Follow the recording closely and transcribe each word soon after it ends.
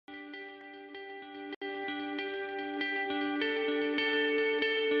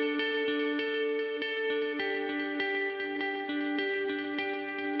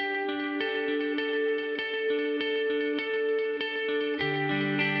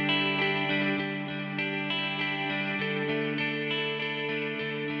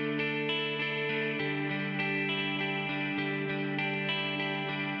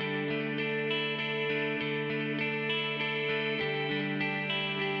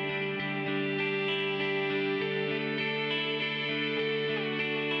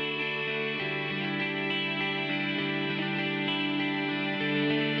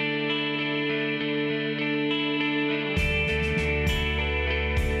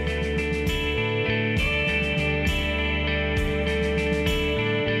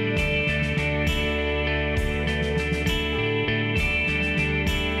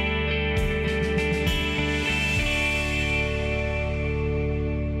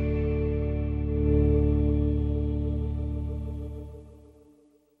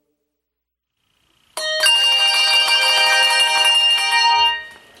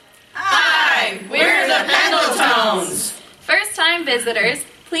visitors,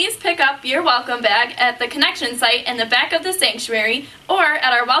 please pick up your welcome bag at the connection site in the back of the sanctuary or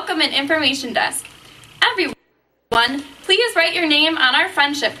at our welcome and information desk. Everyone, please write your name on our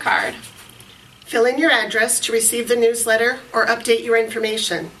friendship card. Fill in your address to receive the newsletter or update your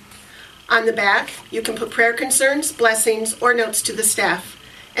information. On the back, you can put prayer concerns, blessings, or notes to the staff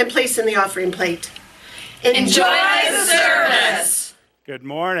and place in the offering plate. Enjoy the service. Good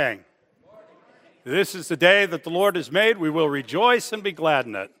morning. This is the day that the Lord has made. We will rejoice and be glad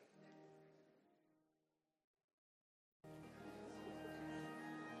in it.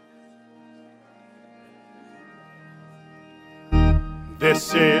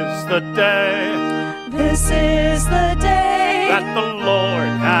 This is the day that the Lord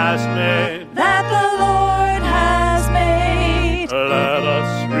has made.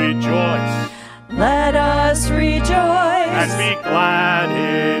 Let us rejoice and be glad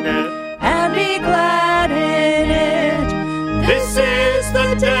in it. This is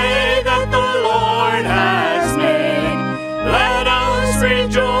the day that the Lord has made. Let us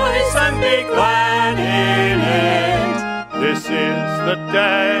rejoice and be glad in it. This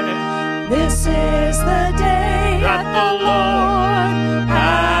is the day that the Lord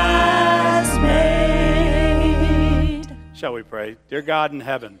has made. Shall we pray? Dear God in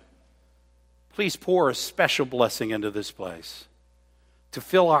heaven, please pour a special blessing into this place, to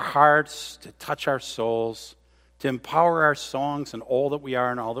fill our hearts, to touch our souls, to empower our songs and all that we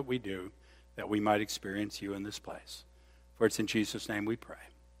are and all that we do, that we might experience you in this place. For it's in Jesus' name we pray.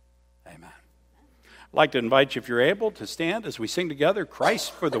 Amen. I'd like to invite you, if you're able, to stand as we sing together,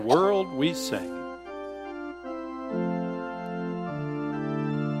 Christ for the World We Sing.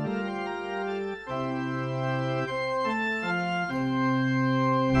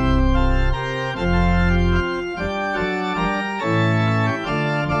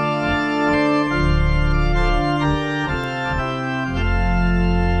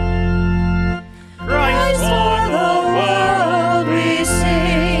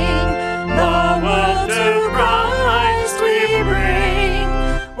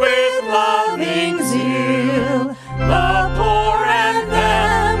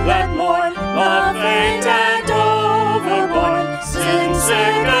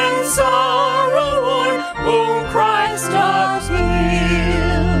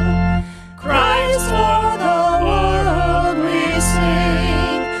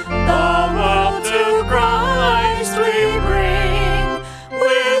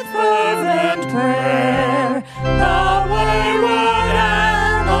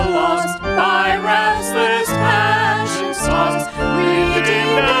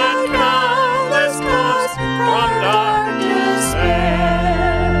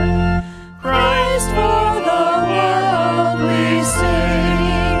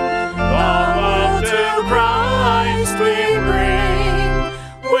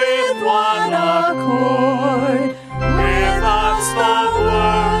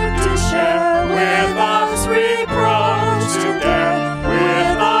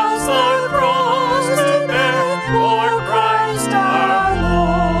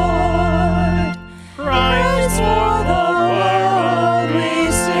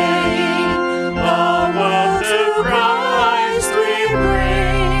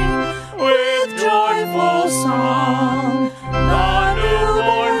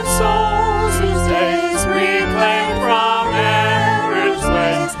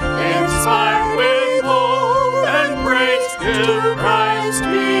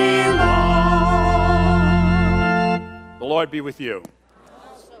 Be with you.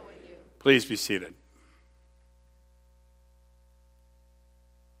 Please be seated.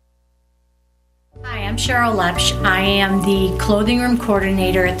 Hi, I'm Cheryl Lepsch. I am the clothing room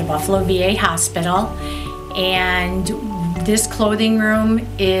coordinator at the Buffalo VA Hospital, and this clothing room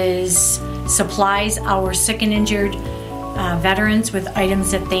supplies our sick and injured veterans with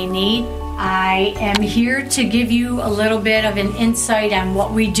items that they need. I am here to give you a little bit of an insight on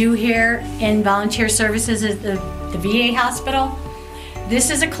what we do here in volunteer services at the VA hospital. This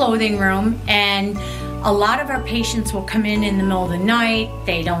is a clothing room, and a lot of our patients will come in the middle of the night.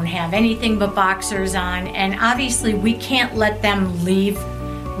 They don't have anything but boxers on, and obviously we can't let them leave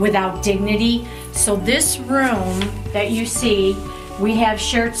without dignity. So this room that you see, we have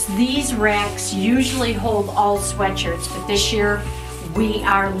shirts. These racks usually hold all sweatshirts, but this year we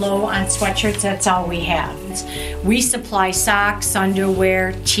are low on sweatshirts. That's all we have. We supply socks,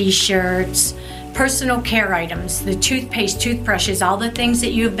 underwear, t-shirts, personal care items, the toothpaste, toothbrushes, all the things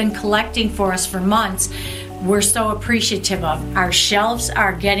that you have been collecting for us for months. We're so appreciative of. Our shelves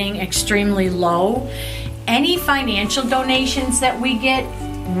are getting extremely low. Any financial donations that we get,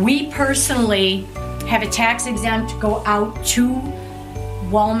 we personally have a tax exempt go out to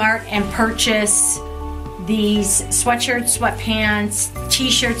Walmart and purchase these sweatshirts, sweatpants,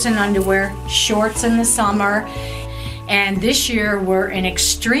 t-shirts and underwear, shorts in the summer. And this year we're in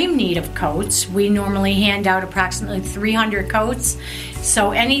extreme need of coats. We normally hand out approximately 300 coats.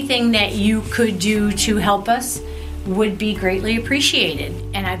 So anything that you could do to help us would be greatly appreciated.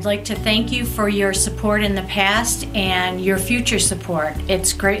 And I'd like to thank you for your support in the past and your future support.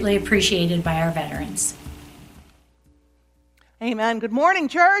 It's greatly appreciated by our veterans. Amen. Good morning,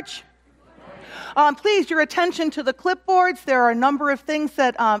 church. Please, your attention to the clipboards. There are a number of things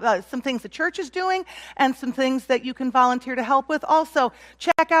that, some things the church is doing and some things that you can volunteer to help with. Also,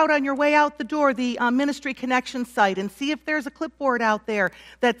 check out on your way out the door the Ministry Connection site and see if there's a clipboard out there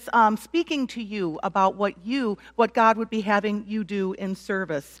that's speaking to you about what God would be having you do in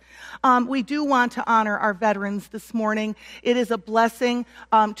service. We do want to honor our veterans this morning. It is a blessing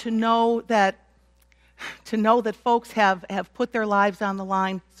to know that folks have put their lives on the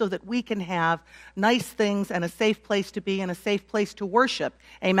line so that we can have nice things and a safe place to be and a safe place to worship.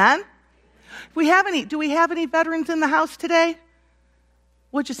 Amen? Do we have any veterans in the house today?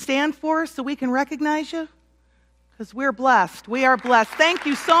 Would you stand for us so we can recognize you? Because we're blessed. We are blessed. Thank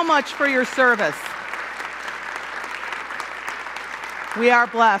you so much for your service. We are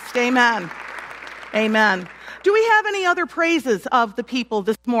blessed. Amen. Amen. Do we have any other praises of the people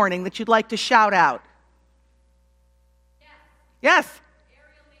this morning that you'd like to shout out? Yes.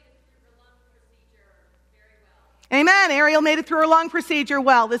 Ariel made it through her lung procedure very well. Amen. Ariel made it through her lung procedure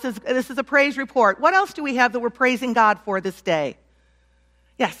well. This is a praise report. What else do we have that we're praising God for this day?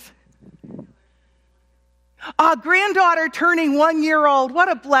 Yes. Granddaughter turning 1 year old. What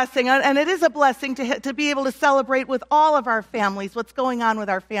a blessing. And it is a blessing to be able to celebrate with all of our families what's going on with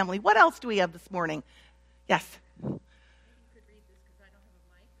our family. What else do we have this morning? Yes.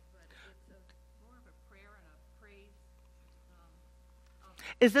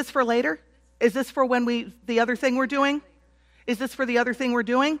 Is this for later? Is this for the other thing we're doing? Is this for the other thing we're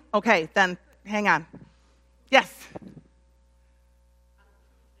doing? Okay, then hang on. Yes.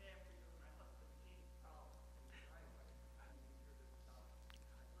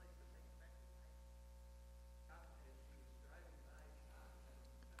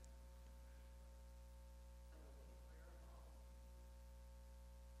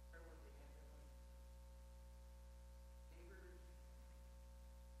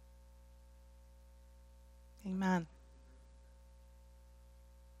 Amen.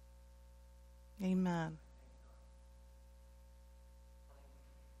 Amen.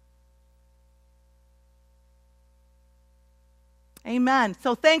 Amen.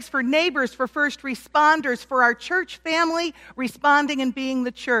 So thanks for neighbors, for first responders, for our church family responding and being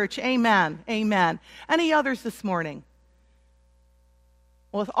the church. Amen. Amen. Any others this morning?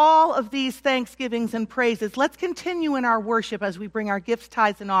 With all of these thanksgivings and praises, let's continue in our worship as we bring our gifts,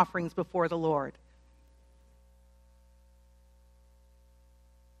 tithes, and offerings before the Lord.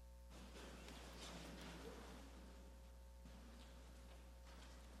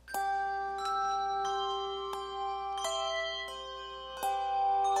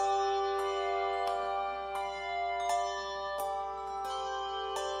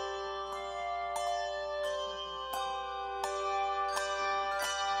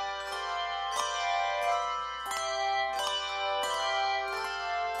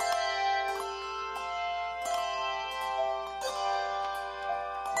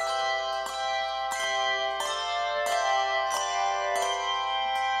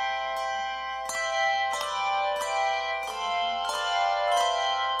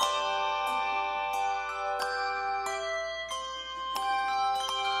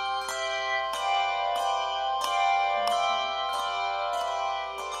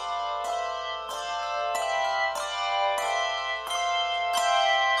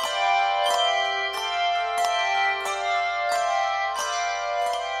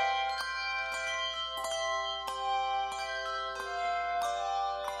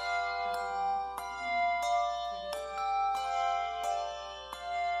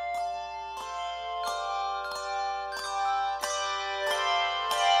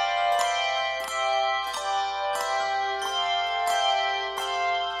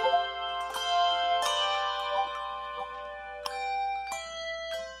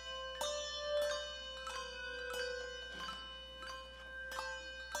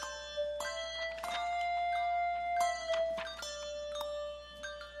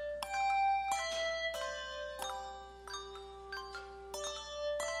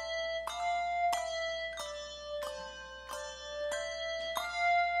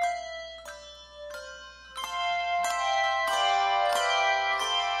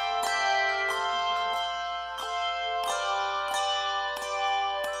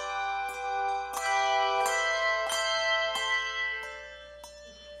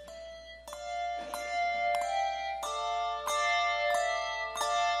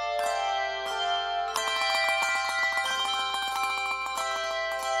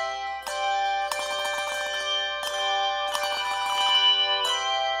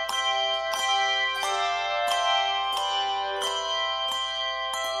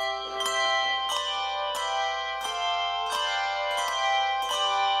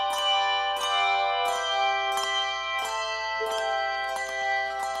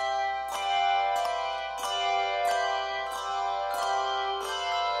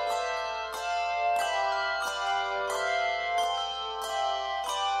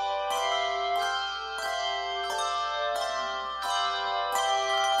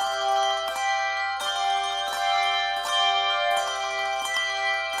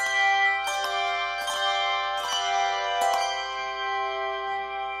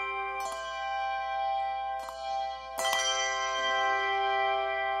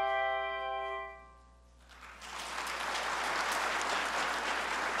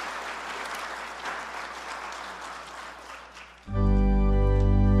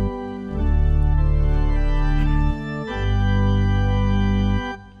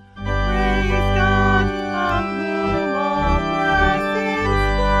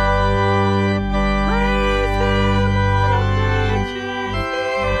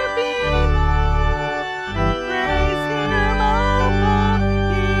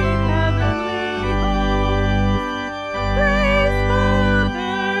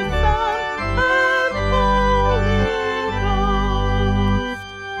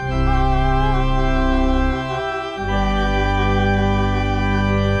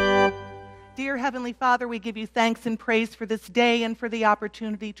 Heavenly Father, we give you thanks and praise for this day and for the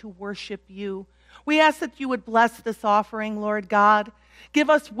opportunity to worship you. We ask that you would bless this offering, Lord God. Give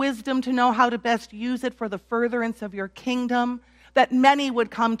us wisdom to know how to best use it for the furtherance of your kingdom, that many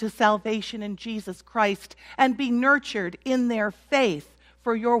would come to salvation in Jesus Christ and be nurtured in their faith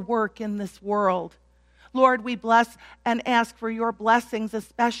for your work in this world. Lord, we bless and ask for your blessings,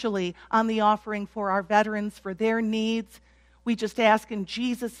 especially on the offering for our veterans, for their needs. We just ask in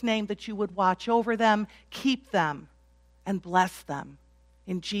Jesus' name that you would watch over them, keep them, and bless them.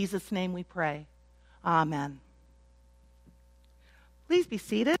 In Jesus' name we pray. Amen. Please be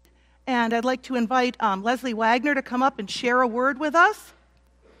seated. And I'd like to invite Leslie Wagner to come up and share a word with us.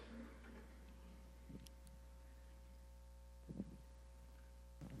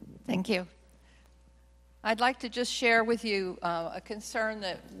 Thank you. I'd like to just share with you a concern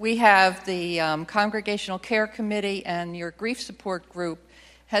that we have. The Congregational Care Committee and your grief support group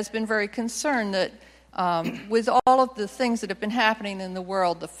has been very concerned that with all of the things that have been happening in the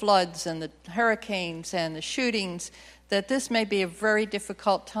world, the floods and the hurricanes and the shootings, that this may be a very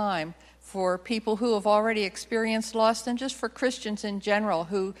difficult time for people who have already experienced loss and just for Christians in general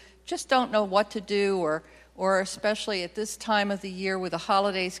who just don't know what to do or especially at this time of the year with the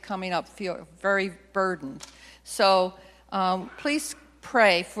holidays coming up, feel very burdened. So please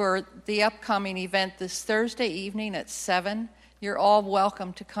pray for the upcoming event this Thursday evening at 7. You're all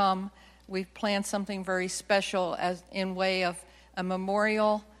welcome to come. We've planned something very special as in way of a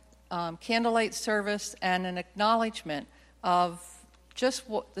memorial, candlelight service, and an acknowledgement of just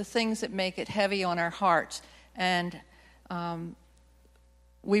the things that make it heavy on our hearts. And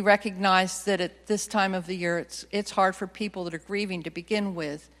we recognize that at this time of the year, it's hard for people that are grieving to begin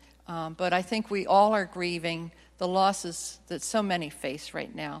with. But I think we all are grieving the losses that so many face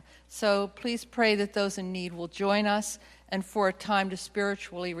right now. So please pray that those in need will join us and for a time to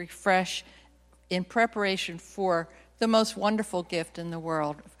spiritually refresh in preparation for the most wonderful gift in the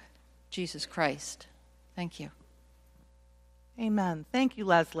world, Jesus Christ. Thank you. Amen. Thank you,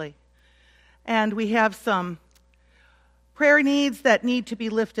 Leslie. And we have some prayer needs that need to be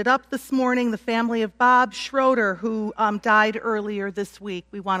lifted up this morning. The family of Bob Schroeder, who died earlier this week.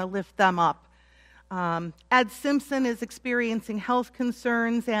 We want to lift them up. Ed Simpson is experiencing health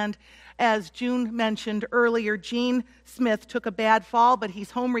concerns, and as June mentioned earlier, Gene Smith took a bad fall, but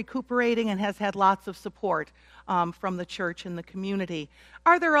he's home recuperating and has had lots of support from the church and the community.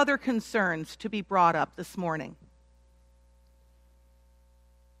 Are there other concerns to be brought up this morning?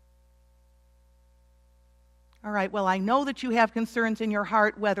 All right, well, I know that you have concerns in your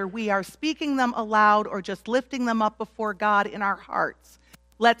heart, whether we are speaking them aloud or just lifting them up before God in our hearts.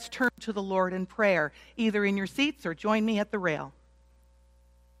 Let's turn to the Lord in prayer, either in your seats or join me at the rail.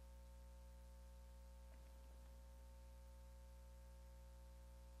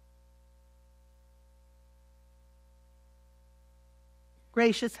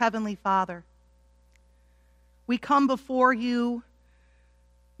 Gracious Heavenly Father, we come before you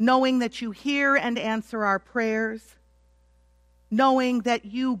knowing that you hear and answer our prayers, knowing that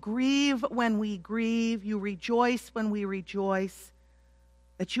you grieve when we grieve, you rejoice when we rejoice,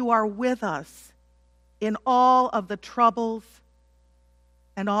 that you are with us in all of the troubles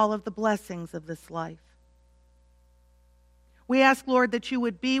and all of the blessings of this life. We ask, Lord, that you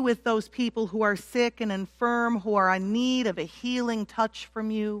would be with those people who are sick and infirm, who are in need of a healing touch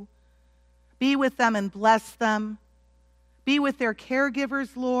from you. Be with them and bless them. Be with their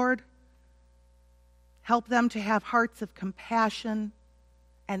caregivers, Lord. Help them to have hearts of compassion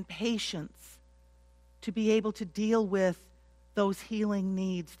and patience to be able to deal with those healing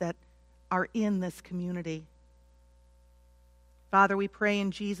needs that are in this community. Father, we pray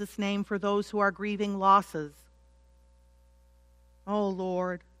in Jesus' name for those who are grieving losses. Oh,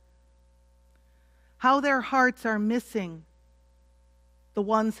 Lord, how their hearts are missing the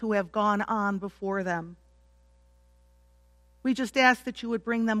ones who have gone on before them. We just ask that you would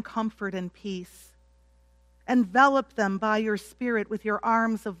bring them comfort and peace. Envelop them by your Spirit with your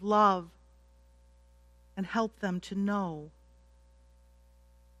arms of love and help them to know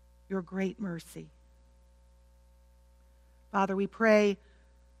your great mercy. Father, we pray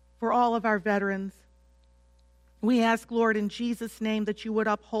for all of our veterans. We ask, Lord, in Jesus' name that you would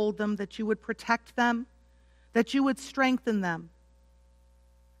uphold them, that you would protect them, that you would strengthen them,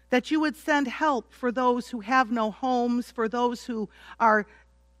 that you would send help for those who have no homes, for those who are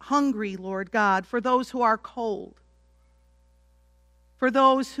hungry, Lord God, for those who are cold, for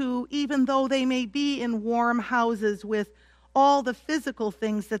those who, even though they may be in warm houses with all the physical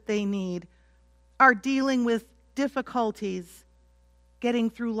things that they need, are dealing with difficulties getting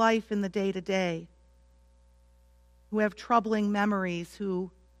through life in the day-to-day, who have troubling memories,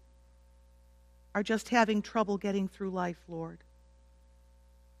 who are just having trouble getting through life, Lord.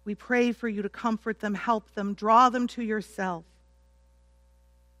 We pray for you to comfort them, help them, draw them to yourself.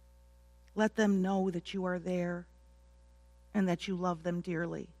 Let them know that you are there and that you love them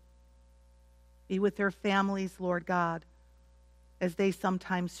dearly. Be with their families, Lord God, as they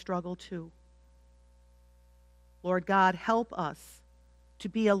sometimes struggle too. Lord God, help us to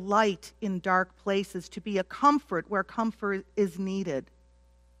be a light in dark places, to be a comfort where comfort is needed,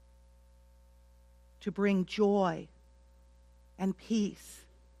 to bring joy and peace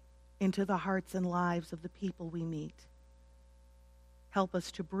into the hearts and lives of the people we meet. Help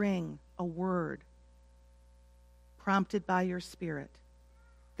us to bring a word prompted by your Spirit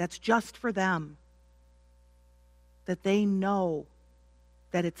that's just for them, that they know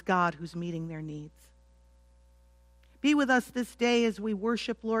that it's God who's meeting their needs. Be with us this day as we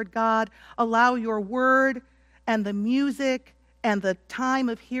worship, Lord God. Allow your word and the music and the time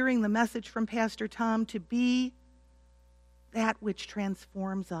of hearing the message from Pastor Tom to be that which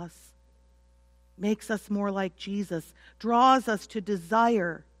transforms us, makes us more like Jesus, draws us to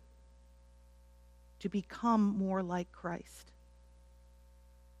desire to become more like Christ.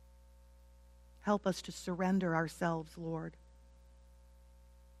 Help us to surrender ourselves, Lord,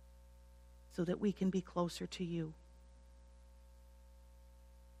 so that we can be closer to you.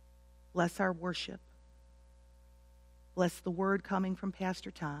 Bless our worship. Bless the word coming from Pastor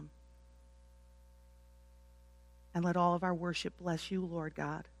Tom. And let all of our worship bless you, Lord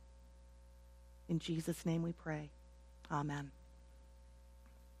God. In Jesus' name we pray. Amen.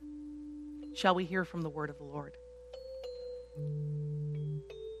 Shall we hear from the word of the Lord?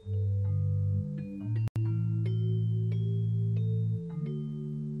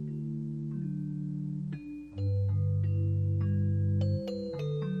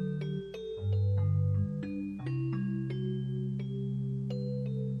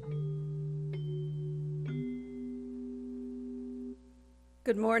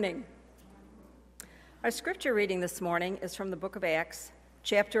 Good morning. Our scripture reading this morning is from the book of Acts,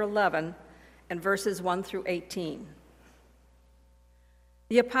 chapter 11, and verses 1 through 18.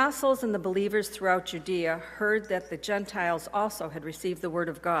 The apostles and the believers throughout Judea heard that the Gentiles also had received the word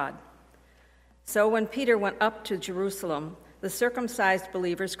of God. So when Peter went up to Jerusalem, the circumcised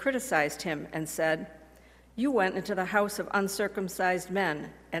believers criticized him and said, "You went into the house of uncircumcised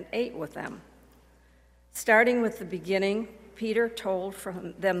men and ate with them." Starting with the beginning, Peter told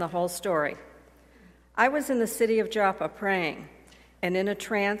them the whole story. "I was in the city of Joppa praying, and in a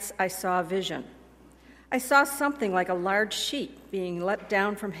trance I saw a vision. I saw something like a large sheet being let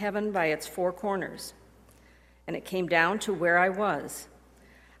down from heaven by its four corners, and it came down to where I was.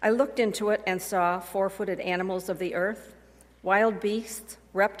 I looked into it and saw four-footed animals of the earth, wild beasts,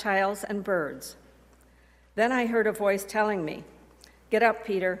 reptiles, and birds. Then I heard a voice telling me, 'Get up,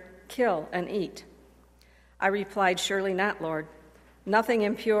 Peter, kill and eat.' I replied, 'Surely not, Lord. Nothing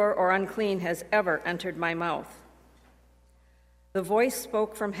impure or unclean has ever entered my mouth.' The voice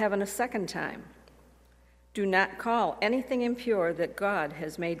spoke from heaven a second time, 'Do not call anything impure that God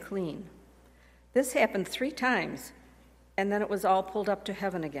has made clean.' This happened 3 times, and then it was all pulled up to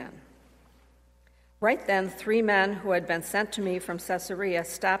heaven again. Right then, 3 men who had been sent to me from Caesarea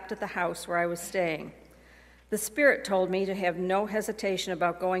stopped at the house where I was staying. The Spirit told me to have no hesitation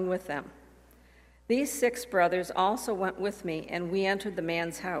about going with them. These 6 brothers also went with me, and we entered the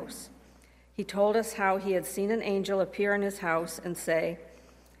man's house. He told us how he had seen an angel appear in his house and say,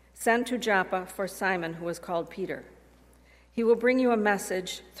 'Send to Joppa for Simon, who is called Peter. He will bring you a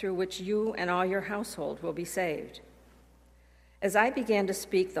message through which you and all your household will be saved.' As I began to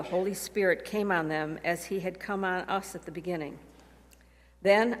speak, the Holy Spirit came on them as he had come on us at the beginning.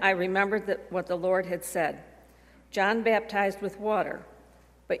 Then I remembered what the Lord had said, 'John baptized with water,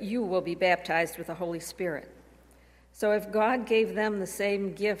 but you will be baptized with the Holy Spirit.' So if God gave them the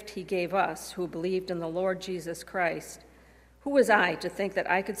same gift he gave us who believed in the Lord Jesus Christ, who was I to think that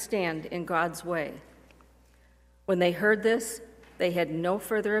I could stand in God's way?" When they heard this, they had no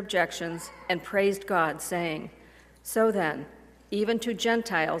further objections and praised God, saying, "So then, even to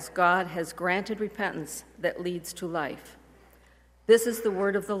Gentiles God has granted repentance that leads to life." This is the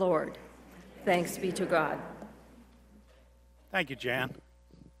word of the Lord. Thanks be to God. Thank you, Jan.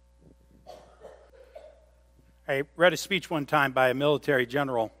 I read a speech one time by a military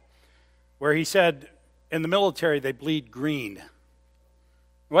general where he said, in the military, they bleed green.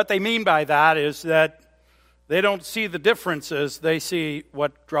 What they mean by that is that they don't see the differences, they see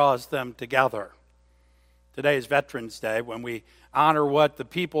what draws them together. Today is Veterans Day, when we honor what the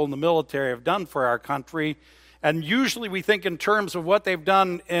people in the military have done for our country. And usually we think in terms of what they've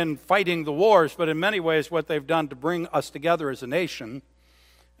done in fighting the wars, but in many ways what they've done to bring us together as a nation.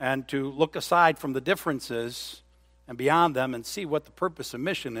 and to look aside from the differences and beyond them and see what the purpose and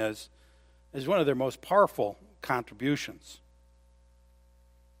mission is one of their most powerful contributions.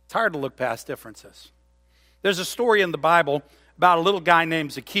 It's hard to look past differences. There's a story in the Bible about a little guy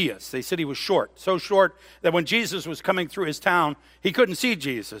named Zacchaeus. They said he was short, so short that when Jesus was coming through his town, he couldn't see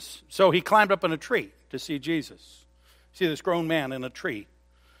Jesus. So he climbed up in a tree to see Jesus. See this grown man in a tree.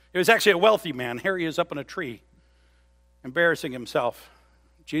 He was actually a wealthy man. Here he is up in a tree, embarrassing himself.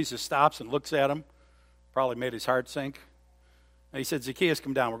 Jesus stops and looks at him, probably made his heart sink. And he said, Zacchaeus,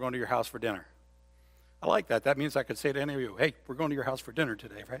 come down. We're going to your house for dinner. I like that. That means I could say to any of you, hey, we're going to your house for dinner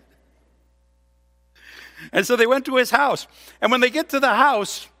today, right? And so they went to his house. And when they get to the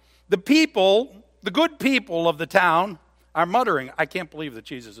house, the people, the good people of the town, are muttering, I can't believe that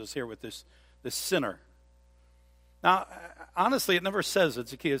Jesus is here with this sinner. Now, honestly, it never says that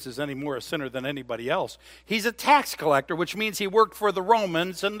Zacchaeus is any more a sinner than anybody else. He's a tax collector, which means he worked for the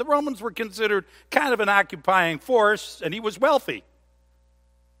Romans, and the Romans were considered kind of an occupying force, and he was wealthy.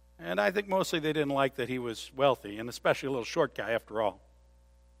 And I think mostly they didn't like that he was wealthy, and especially a little short guy after all.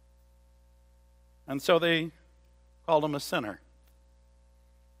 And so they called him a sinner.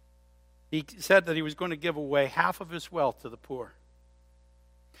 He said that he was going to give away half of his wealth to the poor.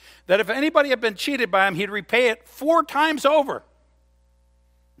 That if anybody had been cheated by him, he'd repay it 4 times over.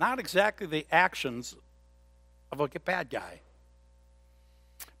 Not exactly the actions of a bad guy,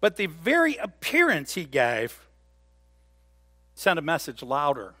 but the very appearance he gave sent a message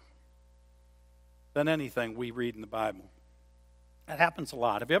louder than anything we read in the Bible. That happens a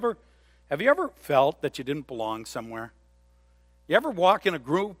lot. Have you ever felt that you didn't belong somewhere? You ever walk in a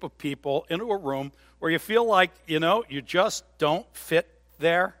group of people into a room where you feel like, you just don't fit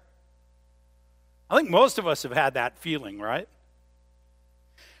there? I think most of us have had that feeling, right?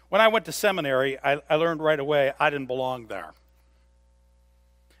 When I went to seminary, I learned right away I didn't belong there.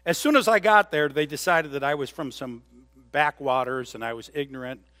 As soon as I got there, they decided that I was from some backwaters and I was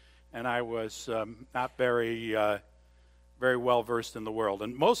ignorant and I was not very well versed in the world.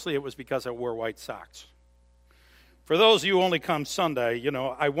 And mostly it was because I wore white socks. For those of you who only come Sunday,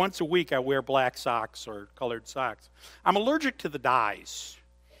 once a week I wear black socks or colored socks. I'm allergic to the dyes.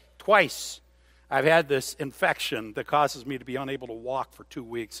 Twice I've had this infection that causes me to be unable to walk for 2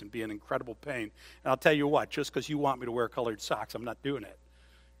 weeks and be in incredible pain. And I'll tell you what, just because you want me to wear colored socks, I'm not doing it,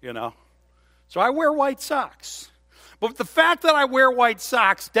 So I wear white socks. But the fact that I wear white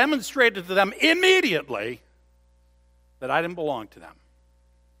socks demonstrated to them immediately that I didn't belong to them.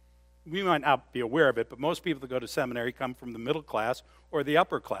 We might not be aware of it, but most people that go to seminary come from the middle class or the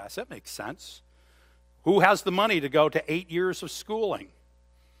upper class. That makes sense. Who has the money to go to 8 years of schooling?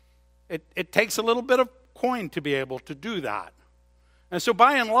 It takes a little bit of coin to be able to do that. And so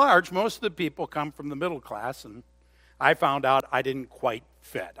by and large, most of the people come from the middle class, and I found out I didn't quite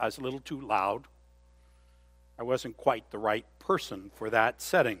fit. I was a little too loud. I wasn't quite the right person for that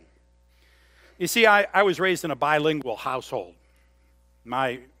setting. You see, I was raised in a bilingual household.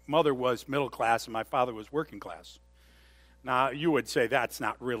 My mother was middle class and my father was working class. Now, you would say that's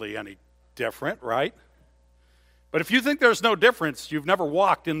not really any different, right? But if you think there's no difference, you've never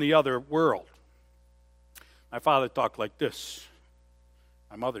walked in the other world. My father talked like this.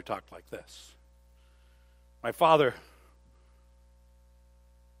 My mother talked like this. My father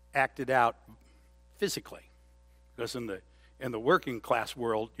acted out physically, because in the working class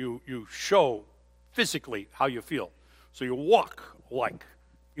world, you show physically how you feel. So you walk like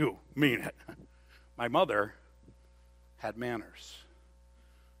you mean it. My mother had manners.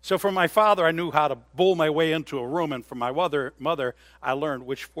 So from my father, I knew how to bull my way into a room, and from my mother, I learned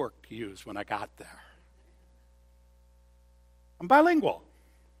which fork to use when I got there. I'm bilingual.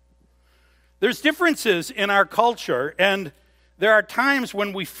 There's differences in our culture, and there are times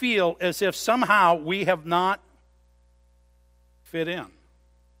when we feel as if somehow we have not fit in.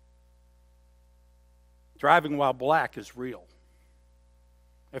 Driving while black is real.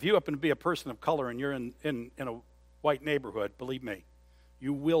 If you happen to be a person of color and you're in a white neighborhood, believe me,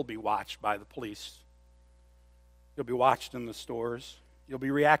 you will be watched by the police. You'll be watched in the stores. You'll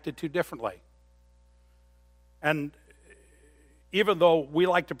be reacted to differently. And even though we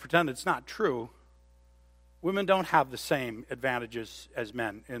like to pretend it's not true, women don't have the same advantages as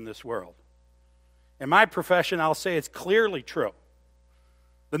men in this world. In my profession, I'll say it's clearly true.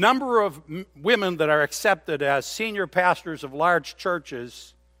 The number of women that are accepted as senior pastors of large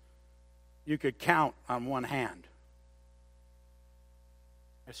churches, you could count on one hand.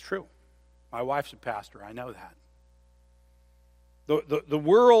 It's true. My wife's a pastor. I know that. The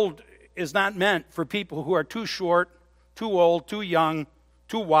world is not meant for people who are too short, too old, too young,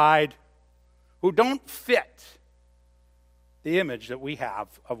 too wide, who don't fit the image that we have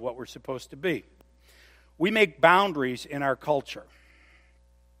of what we're supposed to be. We make boundaries in our culture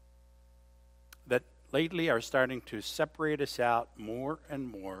that lately are starting to separate us out more and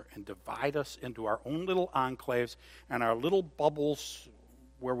more and divide us into our own little enclaves and our little bubbles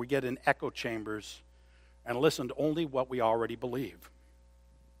where we get in echo chambers and listen to only what we already believe.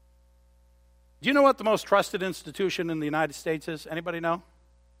 Do you know what the most trusted institution in the United States is? Anybody know?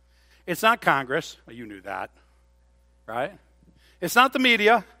 It's not Congress. Well, you knew that, right? It's not the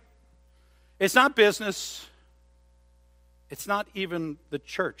media. It's not business. It's not even the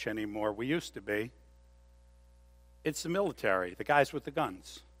church anymore. We used to be. It's the military, the guys with the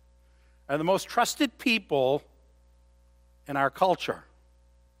guns. And the most trusted people in our culture.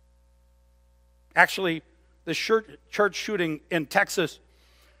 Actually, the church shooting in Texas,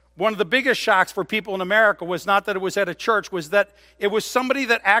 one of the biggest shocks for people in America was not that it was at a church, was that it was somebody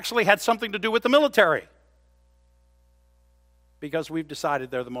that actually had something to do with the military. Because we've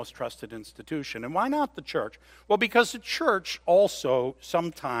decided they're the most trusted institution. And why not the church? Well, because the church also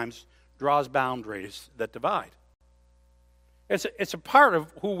sometimes draws boundaries that divide. It's a part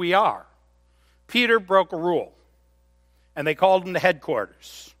of who we are. Peter broke a rule, and they called him to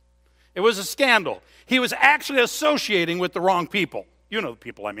headquarters. It was a scandal. He was actually associating with the wrong people. You know the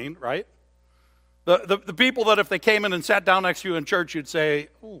people I mean, right? The people that if they came in and sat down next to you in church, you'd say,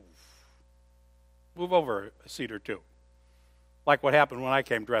 ooh, move over a seat or two. Like what happened when I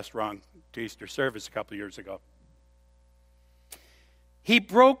came dressed wrong to Easter service a couple of years ago. He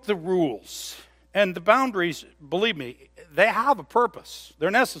broke the rules. And the boundaries, believe me, they have a purpose. They're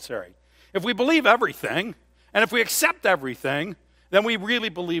necessary. If we believe everything, and if we accept everything, then we really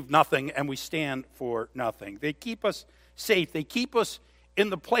believe nothing and we stand for nothing. They keep us safe. They keep us in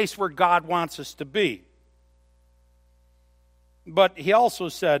the place where God wants us to be. But he also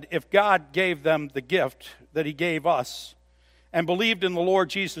said, if God gave them the gift that he gave us and believed in the Lord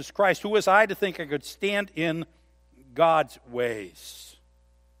Jesus Christ, who was I to think I could stand in God's ways?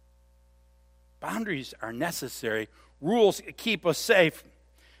 Boundaries are necessary. Rules keep us safe.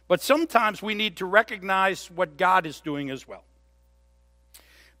 But sometimes we need to recognize what God is doing as well.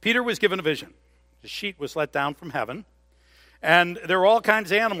 Peter was given a vision. The sheet was let down from heaven, and there were all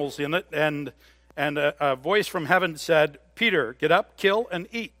kinds of animals in it, and a voice from heaven said, Peter, get up, kill, and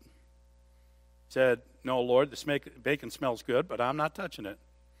eat. He said, no, Lord, this bacon smells good, but I'm not touching it.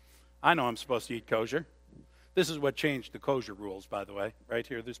 I know I'm supposed to eat kosher. This is what changed the kosher rules, by the way, right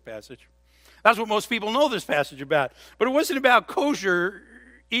here, this passage. That's what most people know this passage about. But it wasn't about kosher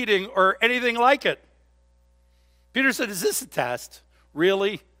eating or anything like it. Peter said, is this a test?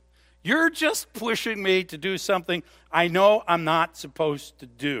 Really? You're just pushing me to do something I know I'm not supposed to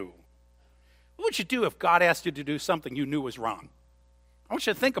do. What would you do if God asked you to do something you knew was wrong? I want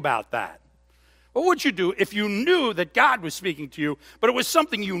you to think about that. What would you do if you knew that God was speaking to you, but it was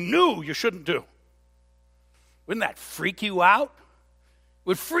something you knew you shouldn't do? Wouldn't that freak you out? It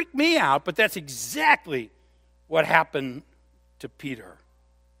would freak me out, but that's exactly what happened to Peter.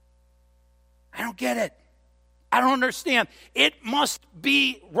 I don't get it. I don't understand. It must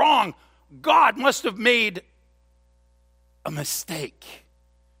be wrong. God must have made a mistake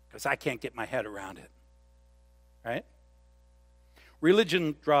because I can't get my head around it. Right?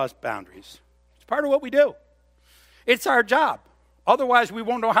 Religion draws boundaries. It's part of what we do. It's our job. Otherwise, we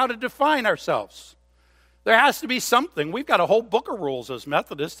won't know how to define ourselves. There has to be something. We've got a whole book of rules as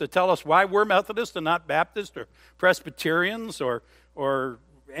Methodists to tell us why we're Methodists and not Baptist or Presbyterians or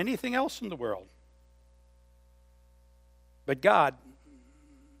anything else in the world. But God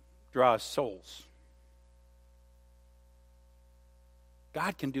draws souls.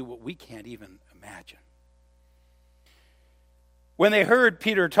 God can do what we can't even imagine. When they heard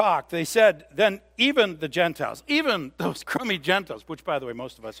Peter talk, they said, then even the Gentiles, even those crummy Gentiles, which, by the way,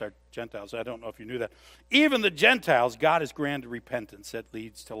 most of us are Gentiles. I don't know if you knew that. Even the Gentiles, God has granted repentance that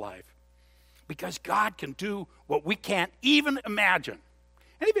leads to life. Because God can do what we can't even imagine.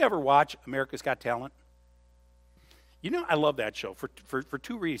 Any of you ever watch America's Got Talent? You know, I love that show for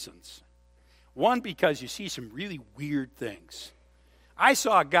two reasons. One, because you see some really weird things. I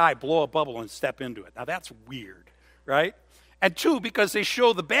saw a guy blow a bubble and step into it. Now, that's weird, right? And two, because they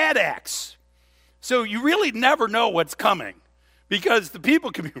show the bad acts. So you really never know what's coming because the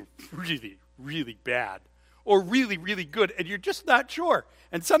people can be really, really bad or really, really good, and you're just not sure.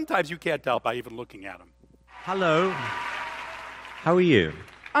 And sometimes you can't tell by even looking at them. Hello. How are you?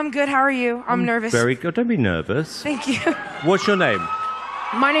 I'm good. How are you? I'm nervous. Very good. Don't be nervous. Thank you. What's your name?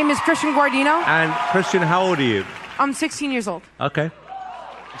 My name is Christian Guardino. And Christian, how old are you? I'm 16 years old. Okay.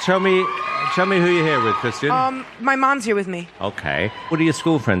 Show me who you're here with, Christian. My mom's here with me. Okay. What do your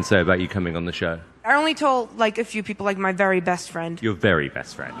school friends say about you coming on the show? I only told like a few people, like my very best friend. Your very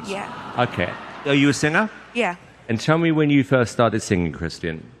best friend? Yeah. Okay. Are you a singer? Yeah. And tell me when you first started singing,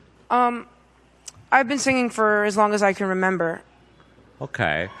 Christian. I've been singing for as long as I can remember.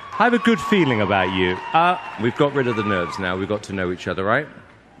 Okay. I have a good feeling about you. We've got rid of the nerves now. We've got to know each other, right?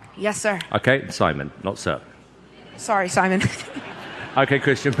 Yes, sir. Okay, Simon, not sir. Sorry, Simon. Okay,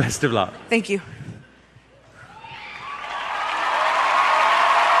 Christian, best of luck. Thank you.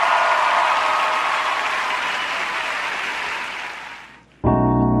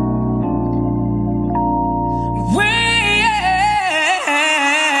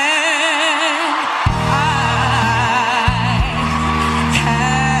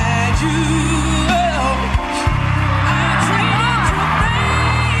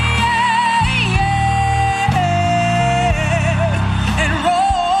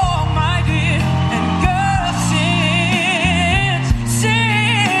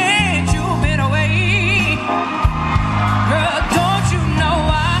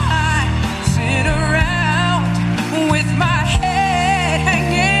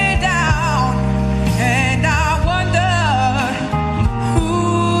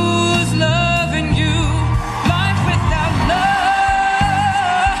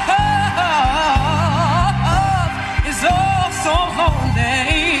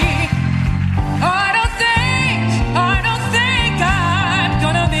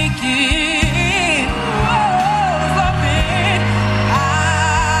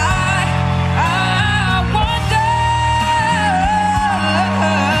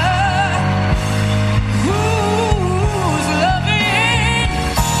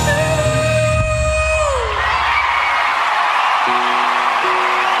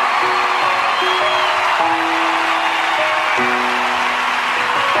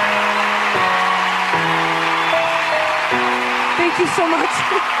 Thank you so much.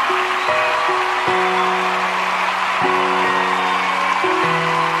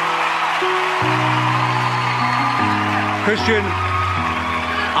 Christian,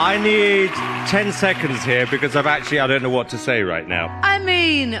 I need 10 seconds here because I don't know what to say right now. I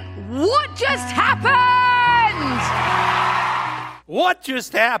mean, what just happened? What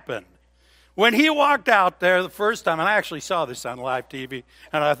just happened? When he walked out there the first time, and I actually saw this on live TV,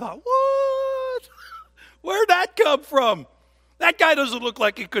 and I thought, what? Where'd that come from? That guy doesn't look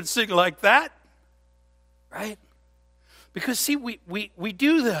like he could sing like that. Right? Because, see, we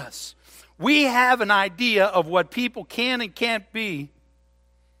do this. We have an idea of what people can and can't be,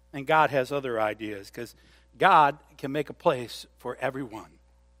 and God has other ideas because God can make a place for everyone.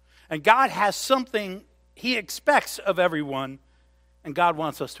 And God has something He expects of everyone, and God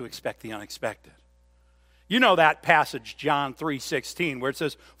wants us to expect the unexpected. You know that passage, John 3:16, where it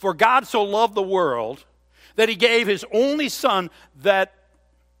says, "For God so loved the world that He gave His only Son, that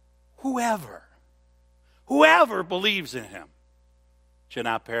whoever believes in Him should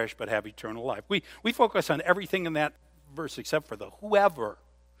not perish but have eternal life." We focus on everything in that verse except for the whoever.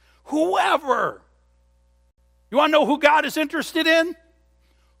 Whoever. You want to know who God is interested in?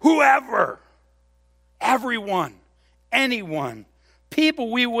 Whoever. Everyone. Anyone. People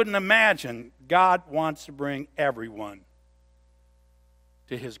we wouldn't imagine. God wants to bring everyone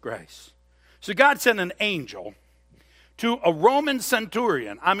to His grace. So God sent an angel to a Roman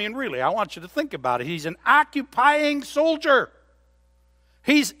centurion. I mean, really, I want you to think about it. He's an occupying soldier.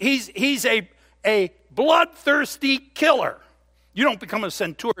 He's a bloodthirsty killer. You don't become a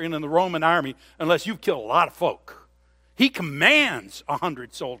centurion in the Roman army unless you've killed a lot of folk. He commands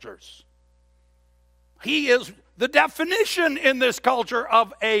 100 soldiers. He is the definition in this culture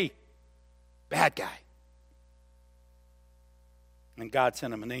of a bad guy. And God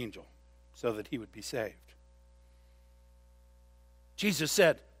sent him an angel so that he would be saved. Jesus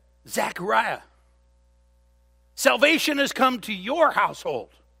said, "Zechariah, salvation has come to your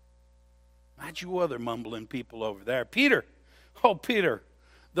household." Not you other mumbling people over there. Peter,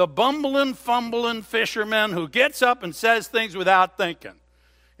 the bumbling, fumbling fisherman who gets up and says things without thinking.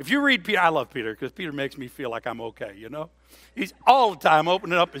 If you read Peter, I love Peter because Peter makes me feel like I'm okay, you know? He's all the time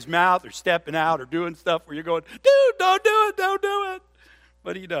opening up his mouth or stepping out or doing stuff where you're going, dude, don't do it.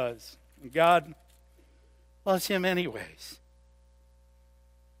 But he does. And God loves him anyways.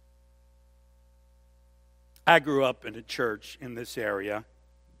 I grew up in a church in this area,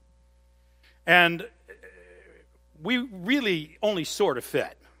 and we really only sort of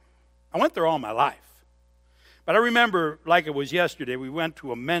fit. I went there all my life. But I remember, like it was yesterday, we went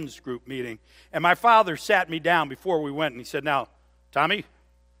to a men's group meeting, and my father sat me down before we went, and he said, "Now, Tommy,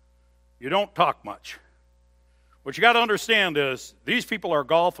 you don't talk much. What you got to understand is these people are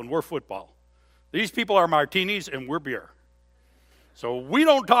golf and we're football. These people are martinis and we're beer. So we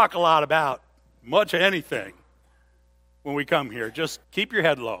don't talk a lot about much of anything when we come here. Just keep your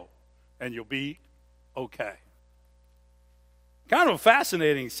head low, and you'll be okay. Kind of a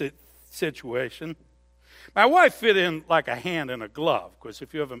fascinating situation. My wife fit in like a hand in a glove, because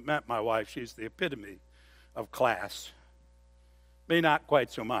if you haven't met my wife, she's the epitome of class. Me, not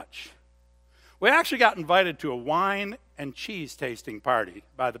quite so much. We actually got invited to a wine and cheese tasting party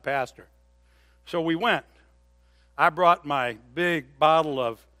by the pastor. So we went. I brought my big bottle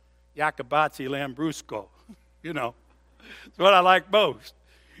of Jacobazzi Lambrusco. You know, it's what I like most.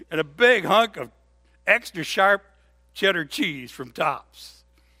 And a big hunk of extra sharp cheddar cheese from Tops.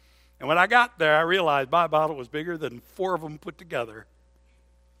 And when I got there, I realized my bottle was bigger than 4 of them put together.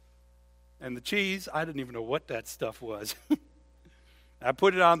 And the cheese, I didn't even know what that stuff was. I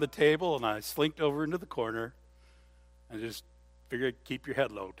put it on the table, and I slinked over into the corner and just figured, keep your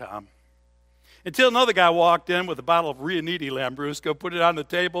head low, Tom. Until another guy walked in with a bottle of Riuniti Lambrusco, put it on the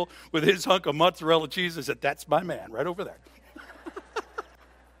table with his hunk of mozzarella cheese, and said, that's my man, right over there.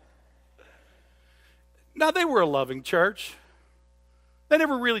 Now, they were a loving church. They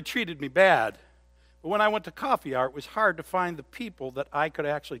never really treated me bad. But when I went to coffee hour, it was hard to find the people that I could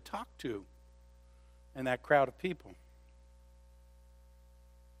actually talk to in that crowd of people.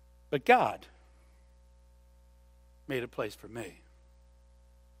 But God made a place for me.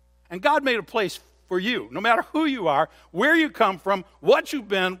 And God made a place for you, no matter who you are, where you come from, what you've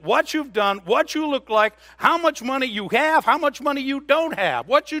been, what you've done, what you look like, how much money you have, how much money you don't have,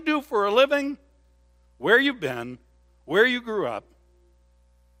 what you do for a living, where you've been, where you grew up,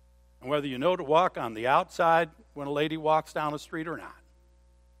 and whether you know to walk on the outside when a lady walks down the street or not.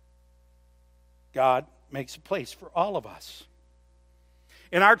 God makes a place for all of us.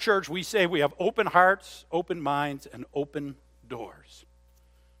 In our church, we say we have open hearts, open minds, and open doors.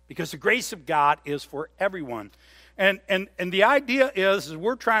 Because the grace of God is for everyone. And the idea is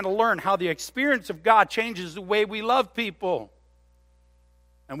we're trying to learn how the experience of God changes the way we love people.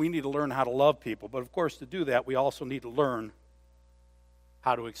 And we need to learn how to love people. But of course, to do that, we also need to learn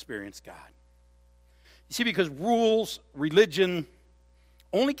how to experience God. You see, because rules, religion,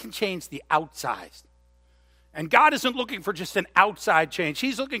 only can change the outside. And God isn't looking for just an outside change.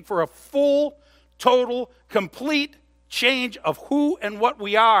 He's looking for a full, total, complete change of who and what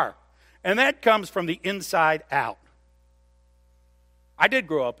we are. And that comes from the inside out. I did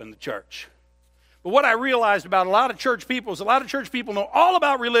grow up in the church. But what I realized about a lot of church people is a lot of church people know all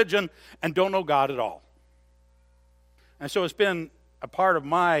about religion and don't know God at all. And so it's been a part of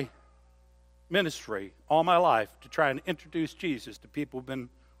my ministry all my life to try and introduce Jesus to people who've been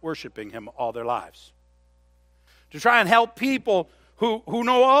worshiping him all their lives. To try and help people who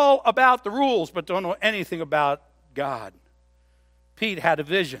know all about the rules but don't know anything about God. Pete had a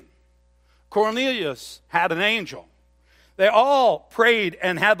vision. Cornelius had an angel. They all prayed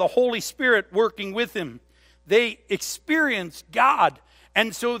and had the Holy Spirit working with him. They experienced God,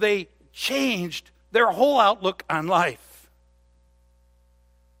 and so they changed their whole outlook on life.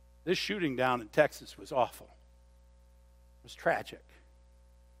 This shooting down in Texas was awful. It was tragic.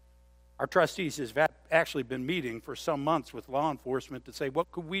 Our trustees have actually been meeting for some months with law enforcement to say,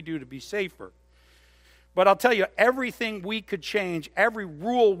 what could we do to be safer? But I'll tell you, everything we could change, every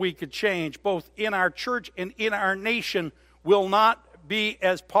rule we could change, both in our church and in our nation, will not be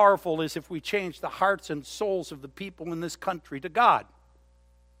as powerful as if we change the hearts and souls of the people in this country to God.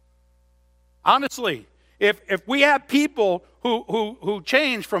 Honestly, if we have people who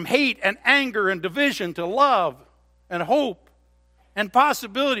change from hate and anger and division to love and hope and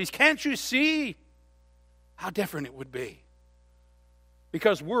possibilities, can't you see how different it would be?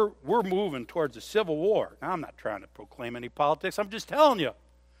 Because we're moving towards a civil war. Now, I'm not trying to proclaim any politics. I'm just telling you,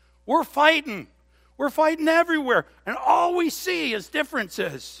 we're fighting. We're fighting everywhere. And all we see is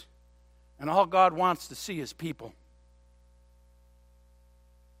differences. And all God wants to see is people.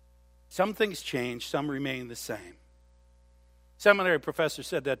 Some things change, some remain the same. Seminary professor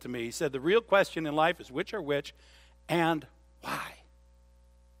said that to me. He said, the real question in life is which are which and why?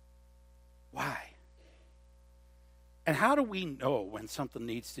 Why? And how do we know when something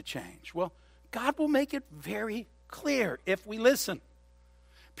needs to change? Well, God will make it very clear if we listen.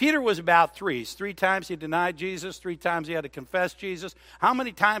 Peter was about threes. 3 times he denied Jesus. 3 times he had to confess Jesus. How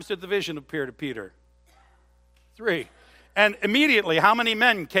many times did the vision appear to Peter? 3. And immediately, how many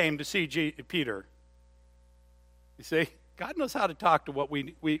men came to see Peter? You see, God knows how to talk to what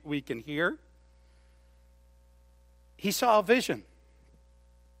we can hear. He saw a vision.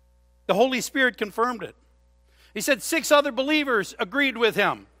 The Holy Spirit confirmed it. He said 6 other believers agreed with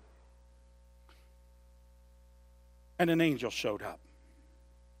him. And an angel showed up.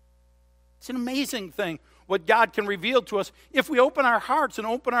 It's an amazing thing what God can reveal to us if we open our hearts and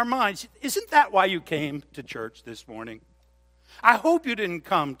open our minds. Isn't that why you came to church this morning? I hope you didn't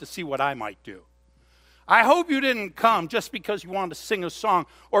come to see what I might do. I hope you didn't come just because you wanted to sing a song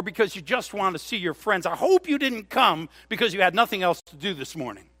or because you just wanted to see your friends. I hope you didn't come because you had nothing else to do this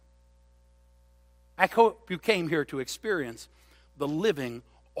morning. I hope you came here to experience the living,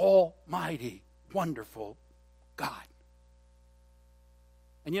 almighty, wonderful God.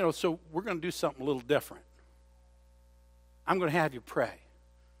 And so we're going to do something a little different. I'm going to have you pray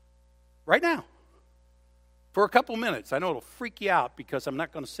right now for a couple minutes. I know it'll freak you out because I'm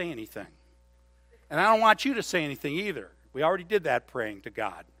not going to say anything. And I don't want you to say anything either. We already did that praying to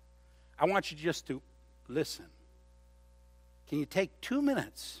God. I want you just to listen. Can you take 2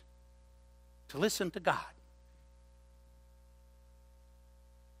 minutes to listen to God?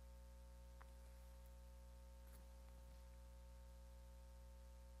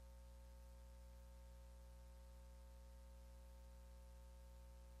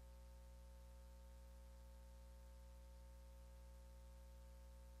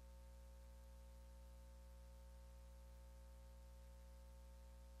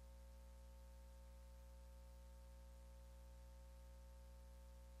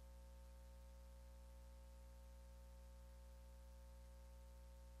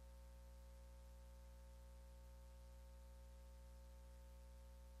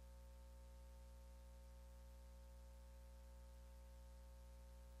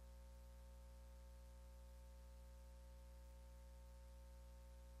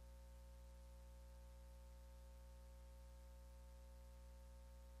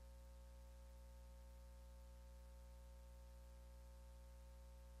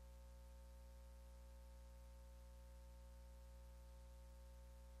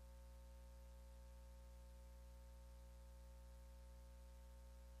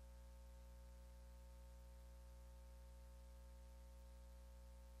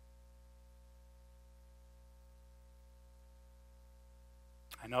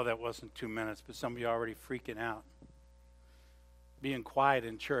 I know that wasn't 2 minutes, but some of you are already freaking out. Being quiet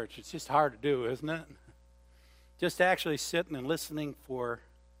in church, it's just hard to do, isn't it? Just actually sitting and listening for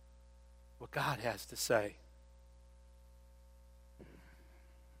what God has to say.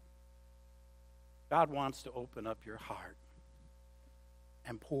 God wants to open up your heart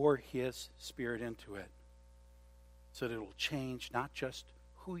and pour His Spirit into it so that it will change not just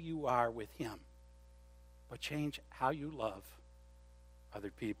who you are with Him, but change how you love other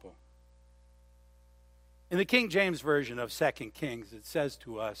people. In the King James Version of 2 Kings, it says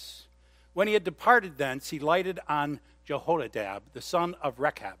to us, when he had departed thence, he lighted on Jehonadab, the son of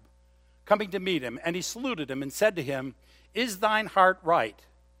Rechab, coming to meet him, and he saluted him and said to him, is thine heart right,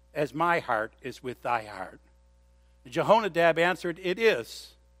 as my heart is with thy heart? And Jehonadab answered, it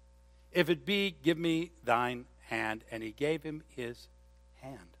is. If it be, give me thine hand. And he gave him his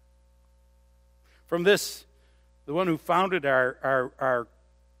hand. From this, the one who founded our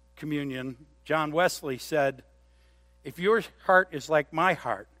communion, John Wesley, said, if your heart is like my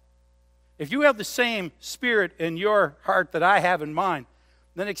heart, if you have the same spirit in your heart that I have in mine,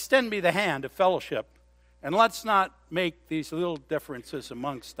 then extend me the hand of fellowship, and let's not make these little differences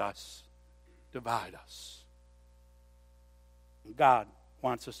amongst us divide us. God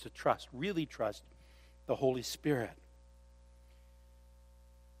wants us to trust, really trust the Holy Spirit.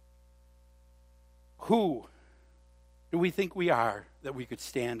 Who do we think we are that we could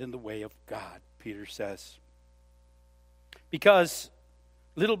stand in the way of God, Peter says? Because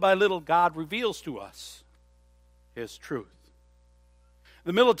little by little, God reveals to us His truth.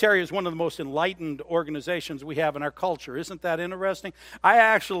 The military is one of the most enlightened organizations we have in our culture. Isn't that interesting? I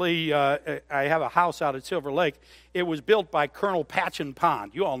actually, I have a house out at Silver Lake. It was built by Colonel Patchen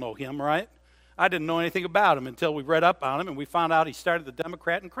Pond. You all know him, right? I didn't know anything about him until we read up on him, and we found out he started the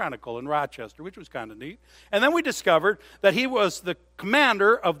Democrat and Chronicle in Rochester, which was kind of neat. And then we discovered that he was the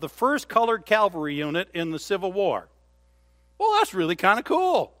commander of the 1st Colored Cavalry Unit in the Civil War. Well, that's really kind of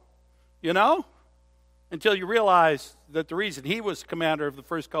cool, until you realize that the reason he was commander of the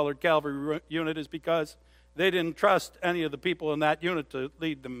 1st Colored Cavalry Unit is because they didn't trust any of the people in that unit to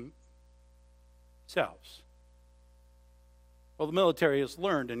lead themselves. Well, the military has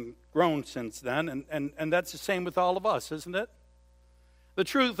learned and grown since then, and that's the same with all of us, isn't it? The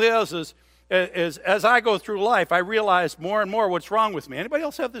truth is as I go through life, I realize more and more what's wrong with me. Anybody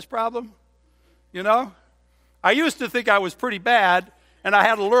else have this problem? I used to think I was pretty bad, and I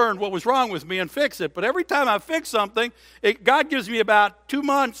had to learn what was wrong with me and fix it. But every time I fix something, God gives me about 2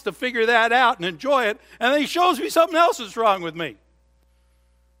 months to figure that out and enjoy it, and then He shows me something else that's wrong with me.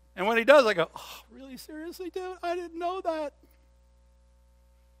 And when He does, I go, oh, really, seriously, dude? I didn't know that.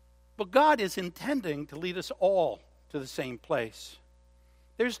 But God is intending to lead us all to the same place.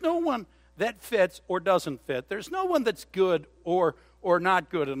 There's no one that fits or doesn't fit. There's no one that's good or not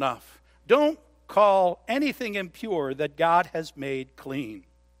good enough. Don't call anything impure that God has made clean.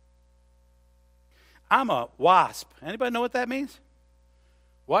 I'm a WASP. Anybody know what that means?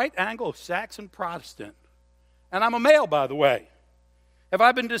 White Anglo-Saxon Protestant. And I'm a male, by the way. Have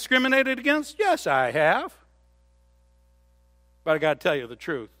I been discriminated against? Yes, I have. But I got to tell you the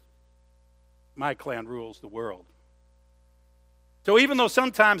truth. My clan rules the world. So even though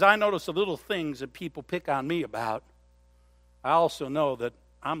sometimes I notice the little things that people pick on me about, I also know that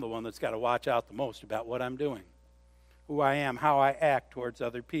I'm the one that's got to watch out the most about what I'm doing, who I am, how I act towards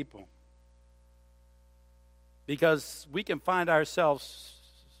other people. Because we can find ourselves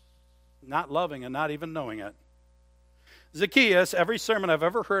not loving and not even knowing it. Zacchaeus, every sermon I've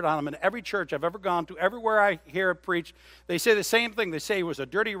ever heard on him in every church I've ever gone to, everywhere I hear it preached, they say the same thing. They say he was a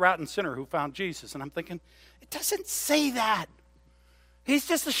dirty, rotten sinner who found Jesus. And I'm thinking, it doesn't say that. He's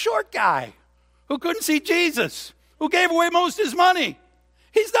just a short guy who couldn't see Jesus, who gave away most of his money.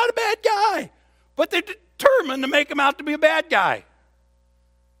 He's not a bad guy, but they're determined to make him out to be a bad guy.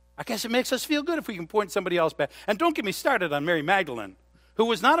 I guess it makes us feel good if we can point somebody else back. And don't get me started on Mary Magdalene, who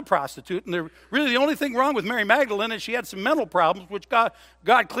was not a prostitute. And really the only thing wrong with Mary Magdalene is she had some mental problems, which God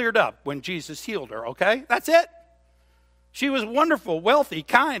cleared up when Jesus healed her, okay? That's it. She was a wonderful, wealthy,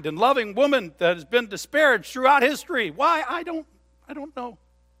 kind, and loving woman that has been disparaged throughout history. Why? I don't know.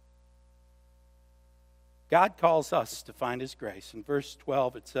 God calls us to find his grace. In verse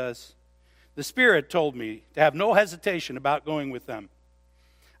 12 it says, "The Spirit told me to have no hesitation about going with them."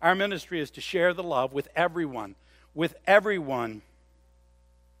 Our ministry is to share the love with everyone,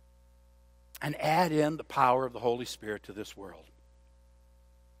 and add in the power of the Holy Spirit to this world.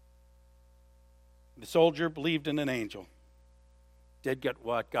 The soldier believed in an angel, did get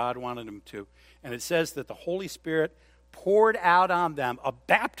what God wanted him to, and it says that the Holy Spirit poured out on them a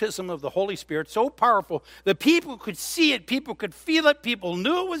baptism of the Holy Spirit so powerful that people could see it, people could feel it, people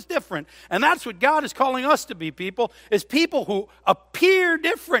knew it was different. And that's what God is calling us to be, people, is people who appear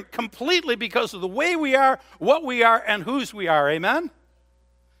different completely because of the way we are, what we are, and whose we are. Amen?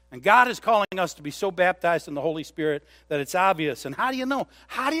 And God is calling us to be so baptized in the Holy Spirit that it's obvious. And how do you know?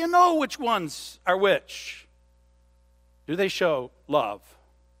 How do you know which ones are which? Do they show love,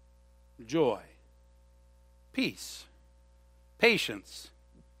 joy, peace, patience,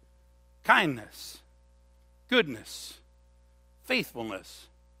 kindness, goodness, faithfulness,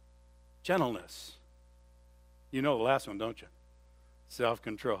 gentleness? You know the last one, don't you?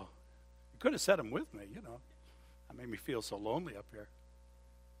 Self-control. You could have said them with me, you know. That made me feel so lonely up here.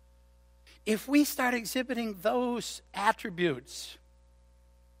 If we start exhibiting those attributes,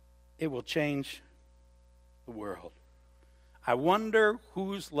 it will change the world. I wonder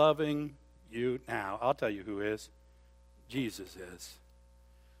who's loving you now. I'll tell you who is. Jesus is.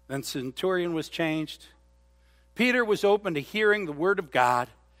 Then centurion was changed. Peter was open to hearing the word of God.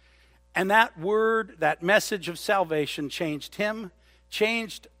 And that word, that message of salvation changed him,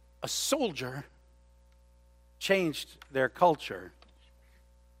 changed a soldier, changed their culture,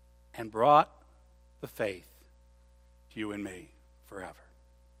 and brought the faith to you and me forever.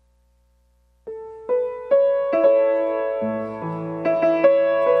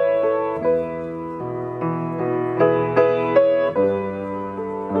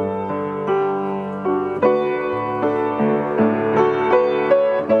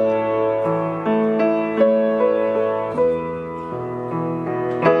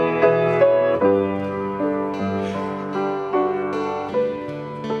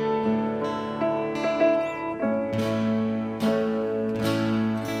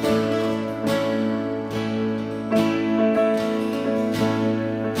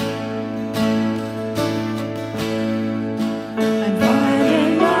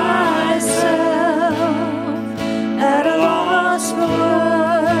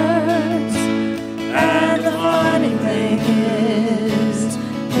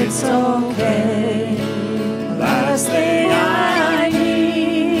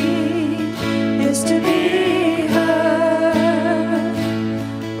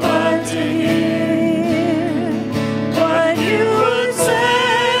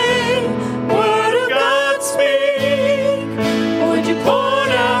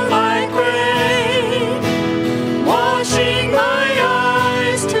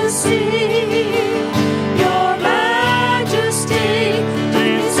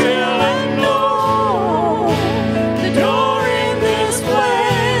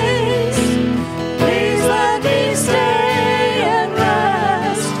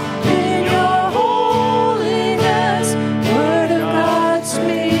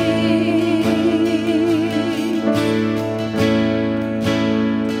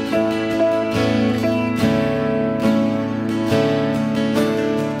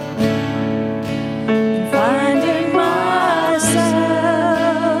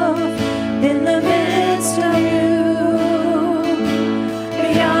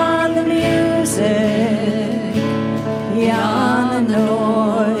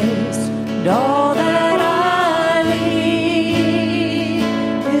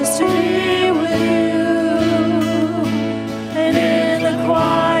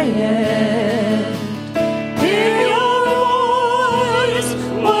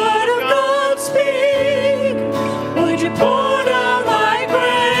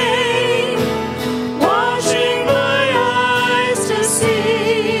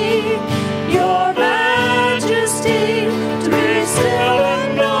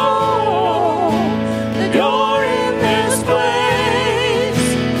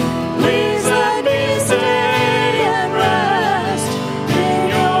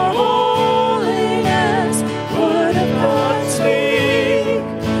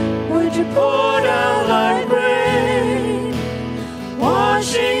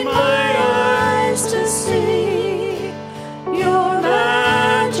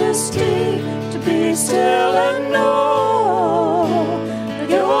 majesty, to be still and know that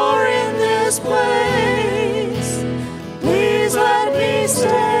you are in this place. Please let me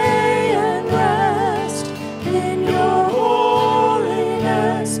stay and rest in your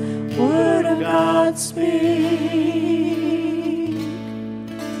holiness. Word of God, speak.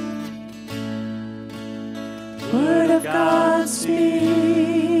 Word of God, speak.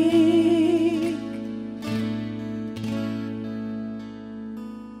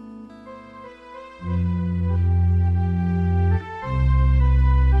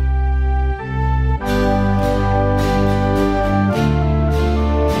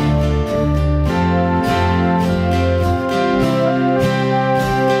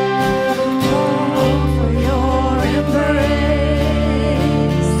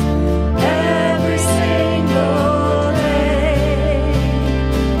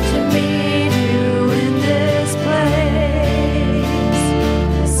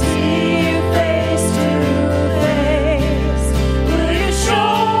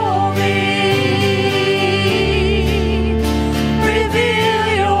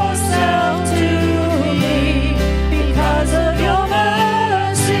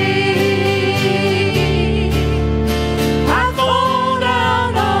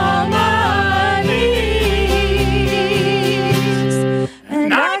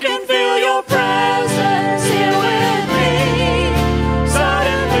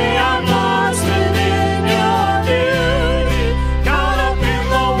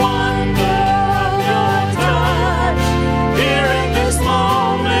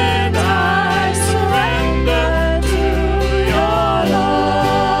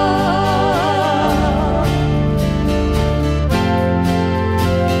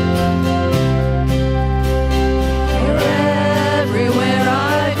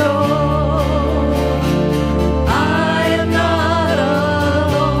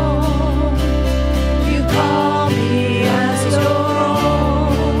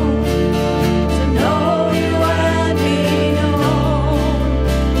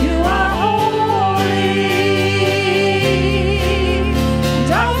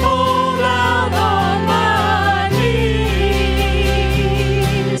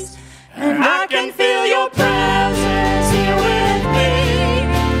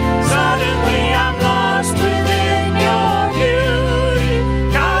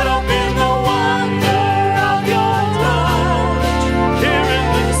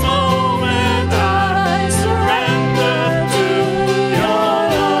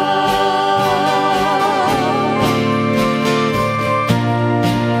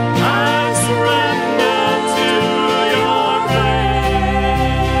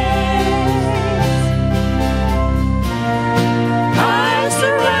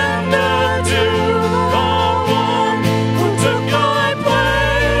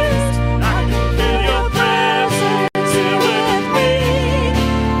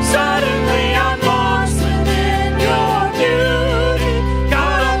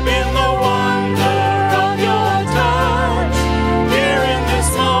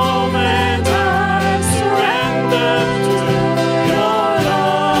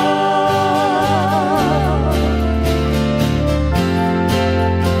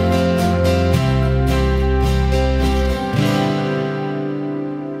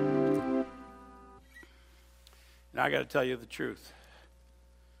 Now, I got to tell you the truth.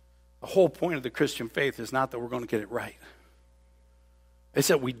 The whole point of the Christian faith is not that we're going to get it right. It's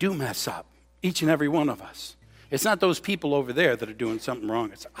that we do mess up, each and every one of us. It's not those people over there that are doing something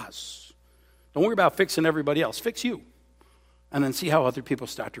wrong. It's us. Don't worry about fixing everybody else. Fix you. And then see how other people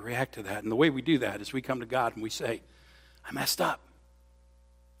start to react to that. And the way we do that is we come to God and we say, I messed up.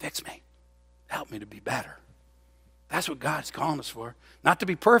 Fix me. Help me to be better. That's what God's calling us for. Not to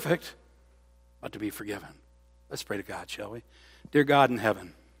be perfect, but to be forgiven. Let's pray to God, shall we? Dear God in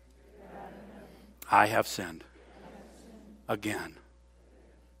heaven, I have sinned again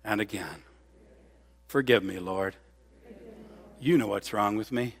and again. Forgive me, Lord. You know what's wrong with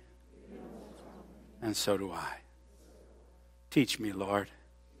me, and so do I. Teach me, Lord.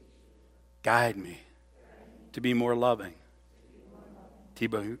 Guide me to be more loving,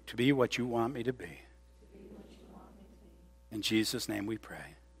 to be what you want me to be. In Jesus' name we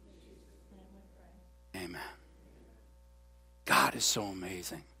pray. Amen. God is so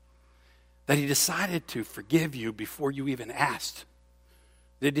amazing that he decided to forgive you before you even asked.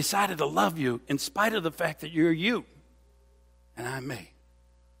 They decided to love you in spite of the fact that you're you and I'm me.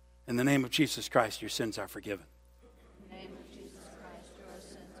 In the name of Jesus Christ, your sins are forgiven. In the name of Jesus Christ, your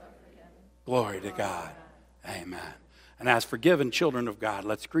sins are forgiven. Glory to God. Amen. And as forgiven children of God,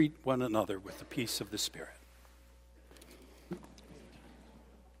 let's greet one another with the peace of the Spirit.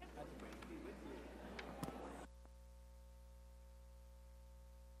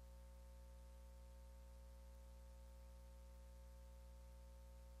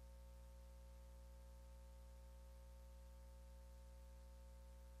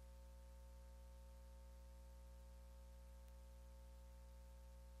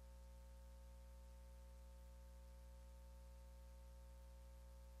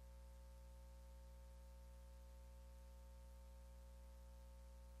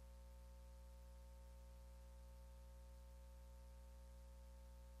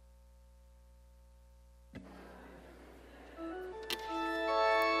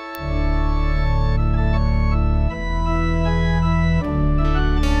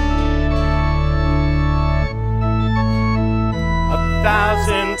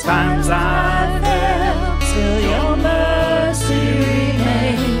 times I fail, still your mercy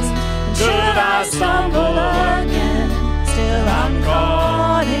remains. And should I stumble again, still I'm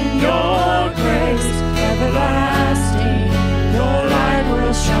caught in your grace. Everlasting, your light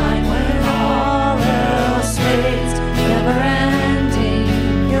will shine when all else fades. Never ending,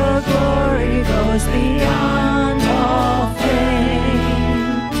 your glory goes beyond all fame.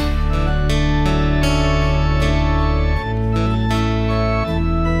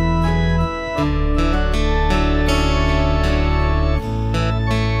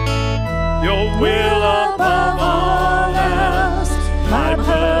 Your will above all else, my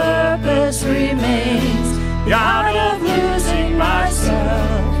purpose remains. The art of losing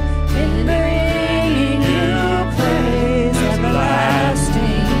myself in bringing you praise.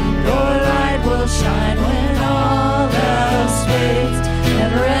 Everlasting, your light will shine when all else fades.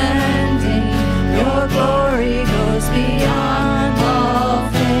 Never ending, your glory goes beyond all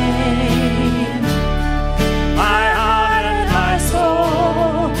fame. My heart and my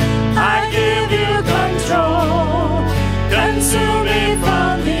soul, I give you control. Consume me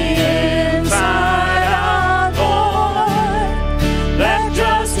from the inside out, Lord. Let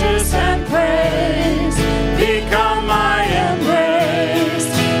justice and praise become my embrace.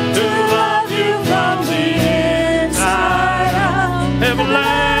 To love you from the inside out.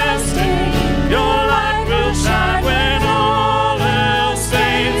 Everlasting, your light will shine when all else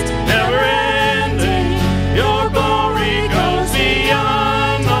fades. Never ending, your glory goes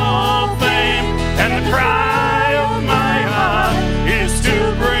beyond all fame. And the cry of my heart is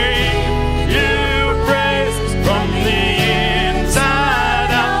to bring you praise from the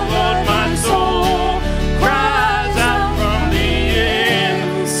inside out. Lord, my soul cries out from the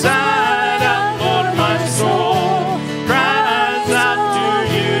inside out. Lord, my soul cries out to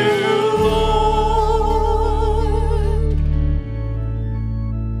you, Lord.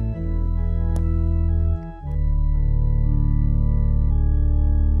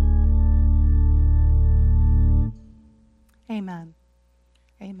 Amen.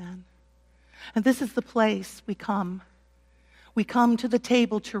 Amen. And this is the place we come. We come to the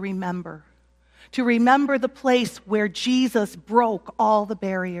table to remember the place where Jesus broke all the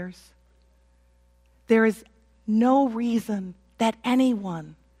barriers. There is no reason that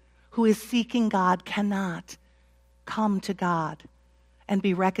anyone who is seeking God cannot come to God and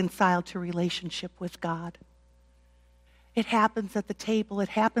be reconciled to relationship with God. It happens at the table. It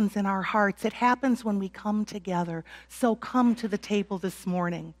happens in our hearts. It happens when we come together. So come to the table this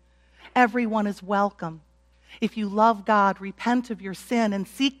morning. Everyone is welcome. If you love God, repent of your sin, and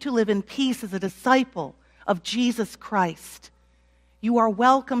seek to live in peace as a disciple of Jesus Christ, you are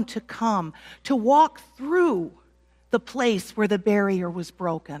welcome to come, to walk through the place where the barrier was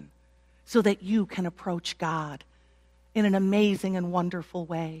broken so that you can approach God in an amazing and wonderful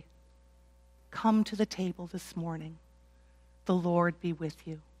way. Come to the table this morning. The Lord be with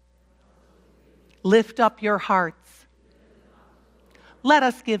you. Lift up your hearts. Let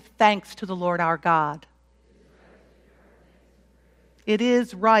us give thanks to the Lord our God. It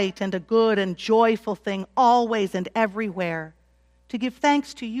is right and a good and joyful thing always and everywhere to give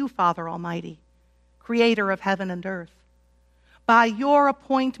thanks to you, Father Almighty, Creator of heaven and earth. By your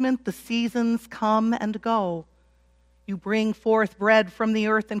appointment the seasons come and go. You bring forth bread from the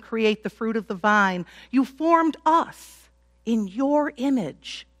earth and create the fruit of the vine. You formed us in your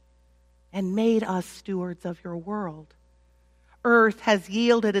image and made us stewards of your world. Earth has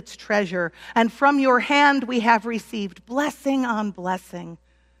yielded its treasure, and from your hand we have received blessing on blessing.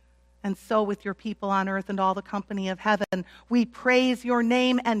 And so with your people on earth and all the company of heaven, we praise your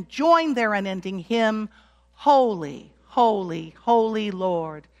name and join their unending hymn, Holy, holy, holy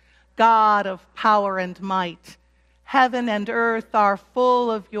Lord, God of power and might. Heaven and earth are full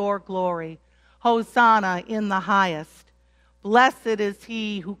of your glory. Hosanna in the highest. Blessed is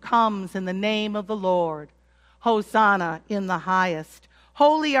he who comes in the name of the Lord. Hosanna in the highest.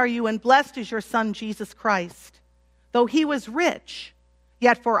 Holy are you, and blessed is your Son, Jesus Christ. Though he was rich,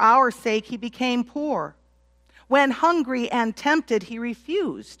 yet for our sake he became poor. When hungry and tempted, he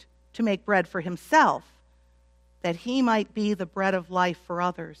refused to make bread for himself, that he might be the bread of life for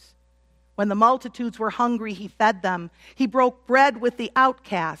others. When the multitudes were hungry, he fed them. He broke bread with the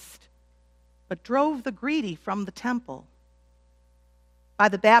outcast, but drove the greedy from the temple. By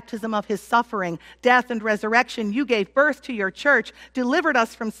the baptism of his suffering, death, and resurrection, you gave birth to your church, delivered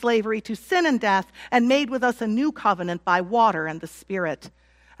us from slavery to sin and death, and made with us a new covenant by water and the Spirit.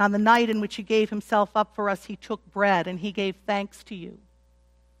 On the night in which he gave himself up for us, he took bread, and he gave thanks to you.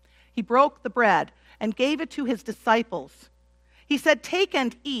 He broke the bread and gave it to his disciples. He said, "Take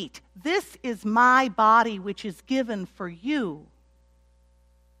and eat. This is my body, which is given for you.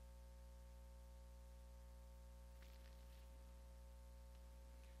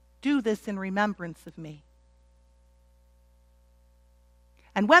 Do this in remembrance of me.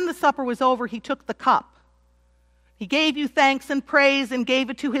 And when the supper was over, he took the cup. He gave you thanks and praise and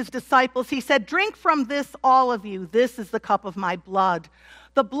gave it to his disciples. He said, "Drink from this, all of you. This is the cup of my blood,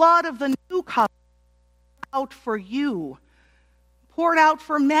 the blood of the new covenant, out for you, poured out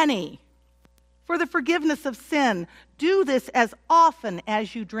for many, for the forgiveness of sin. Do this as often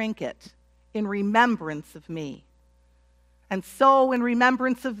as you drink it, in remembrance of me." And so, in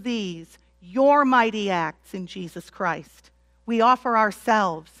remembrance of these, your mighty acts in Jesus Christ, we offer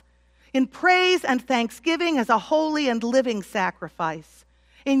ourselves in praise and thanksgiving as a holy and living sacrifice,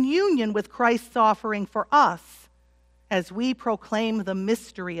 in union with Christ's offering for us, as we proclaim the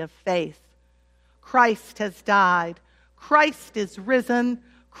mystery of faith. Christ has died. Christ is risen.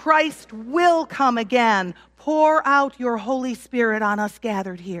 Christ will come again. Pour out your Holy Spirit on us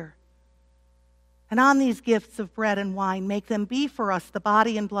gathered here. And on these gifts of bread and wine, make them be for us the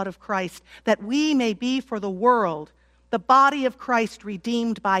body and blood of Christ, that we may be for the world the body of Christ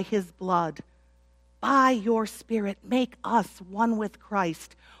redeemed by his blood. By your Spirit, make us one with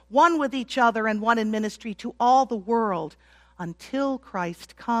Christ, one with each other, and one in ministry to all the world, until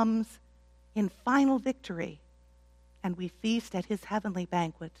Christ comes in final victory and we feast at his heavenly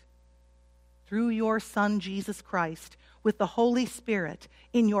banquet. Through your Son, Jesus Christ, with the Holy Spirit,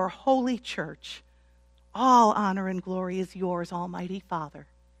 in your holy church, all honor and glory is yours, Almighty Father,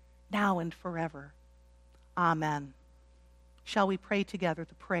 now and forever. Amen. Shall we pray together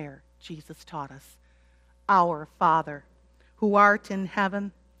the prayer Jesus taught us? Our Father, who art in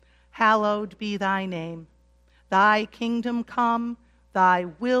heaven, hallowed be thy name. Thy kingdom come, thy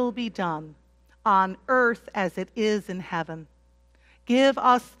will be done, on earth as it is in heaven. Give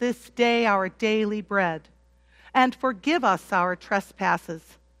us this day our daily bread, and forgive us our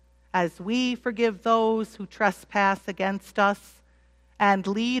trespasses, as we forgive those who trespass against us. And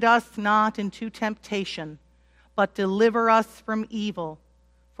lead us not into temptation, but deliver us from evil.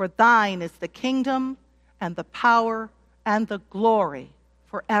 For thine is the kingdom, and the power, and the glory,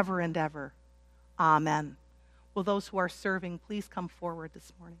 forever and ever. Amen. Will those who are serving please come forward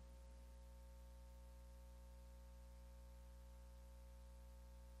this morning?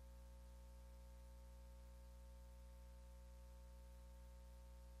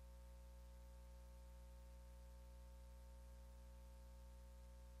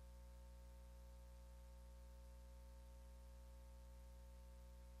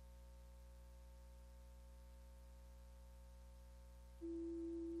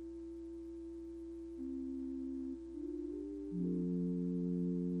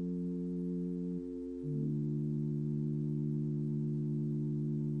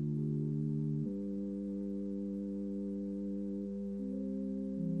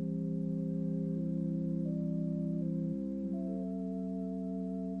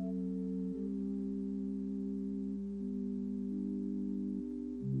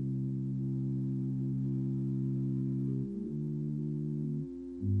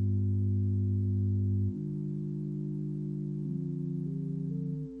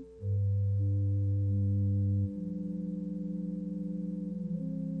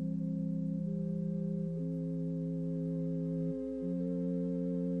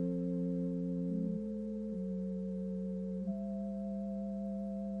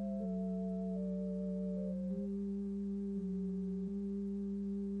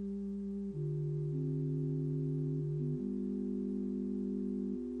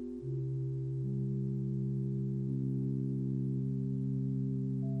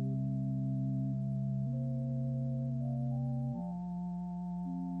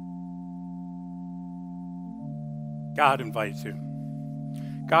 God invites you.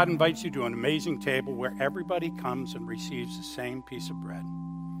 God invites you to an amazing table where everybody comes and receives the same piece of bread,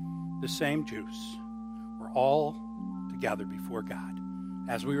 the same juice. We're all together before God,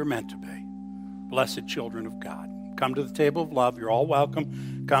 as we were meant to be, blessed children of God. Come to the table of love. You're all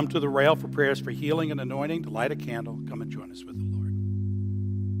welcome. Come to the rail for prayers for healing and anointing, to light a candle. Come and join us with the Lord.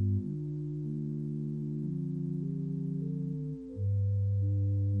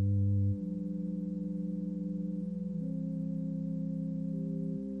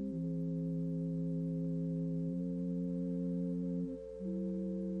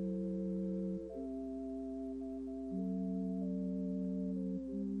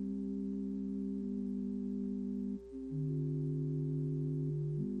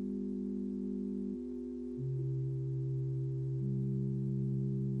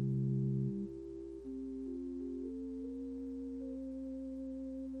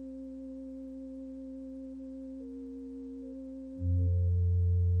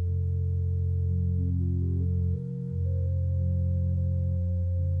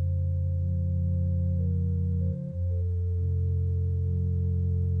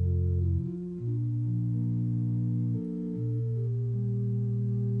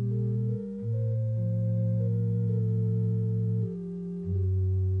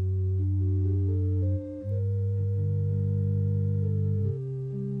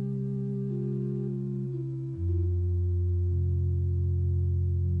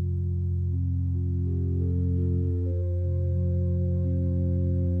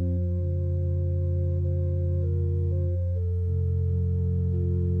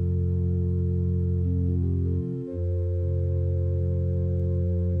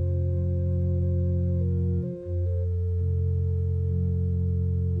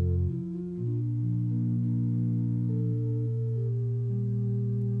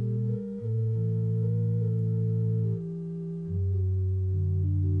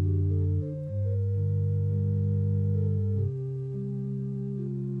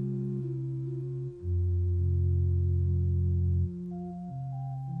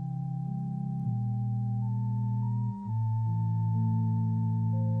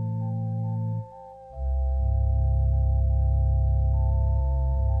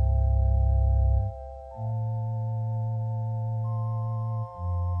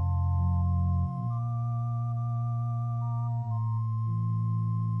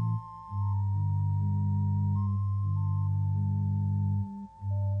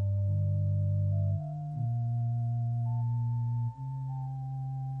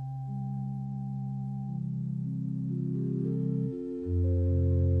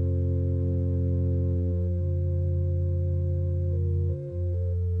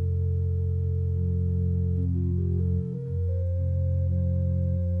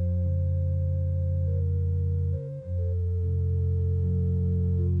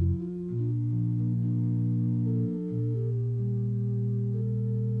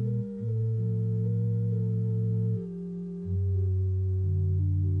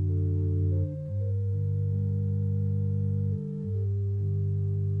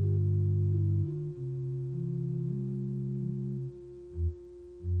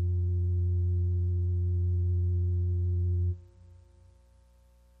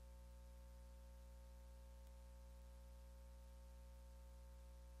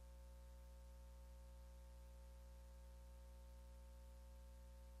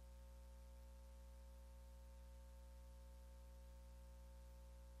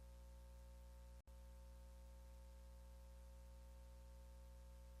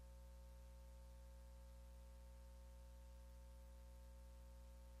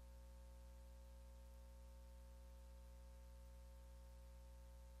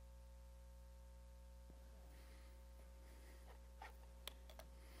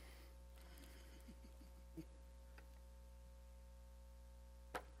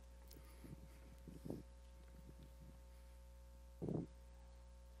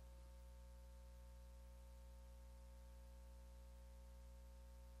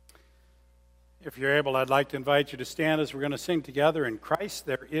 If you're able, I'd like to invite you to stand as we're going to sing together, "In Christ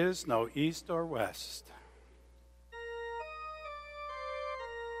there is no east or west."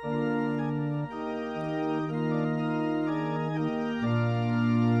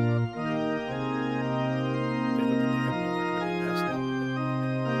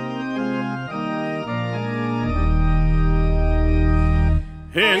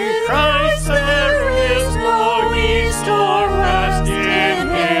 In Christ there is no east or west, in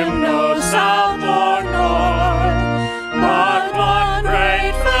him no south or north, but one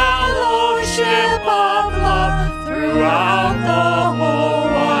great fellowship of love throughout the whole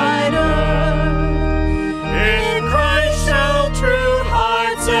wide earth. In Christ shall true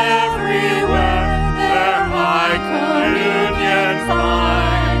hearts everywhere their high communion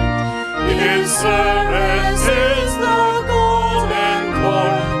find. His service is the golden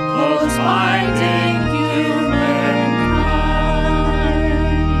cord, close binding humankind.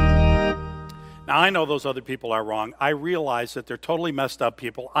 Now, I know those other people are wrong. I realize that they're totally messed up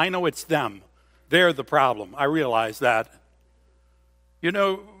people. I know it's them. They're the problem. I realize that. You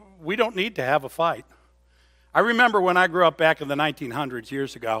know, we don't need to have a fight. I remember when I grew up back in the 1900s,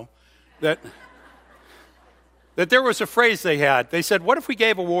 years ago, that there was a phrase they had. They said, "What if we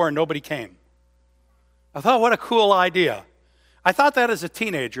gave a war and nobody came?" I thought, what a cool idea. I thought that as a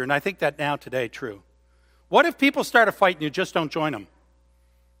teenager, and I think that now today true. What if people start a fight and you just don't join them?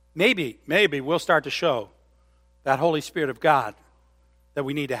 Maybe we'll start to show that Holy Spirit of God that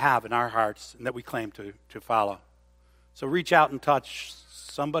we need to have in our hearts and that we claim to follow. So reach out and touch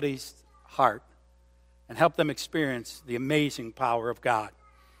somebody's heart and help them experience the amazing power of God.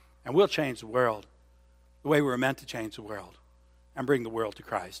 And we'll change the world the way we were meant to change the world and bring the world to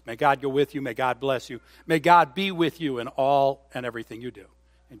Christ. May God go with you. May God bless you. May God be with you in all and everything you do.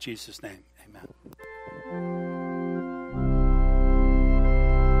 In Jesus' name, amen.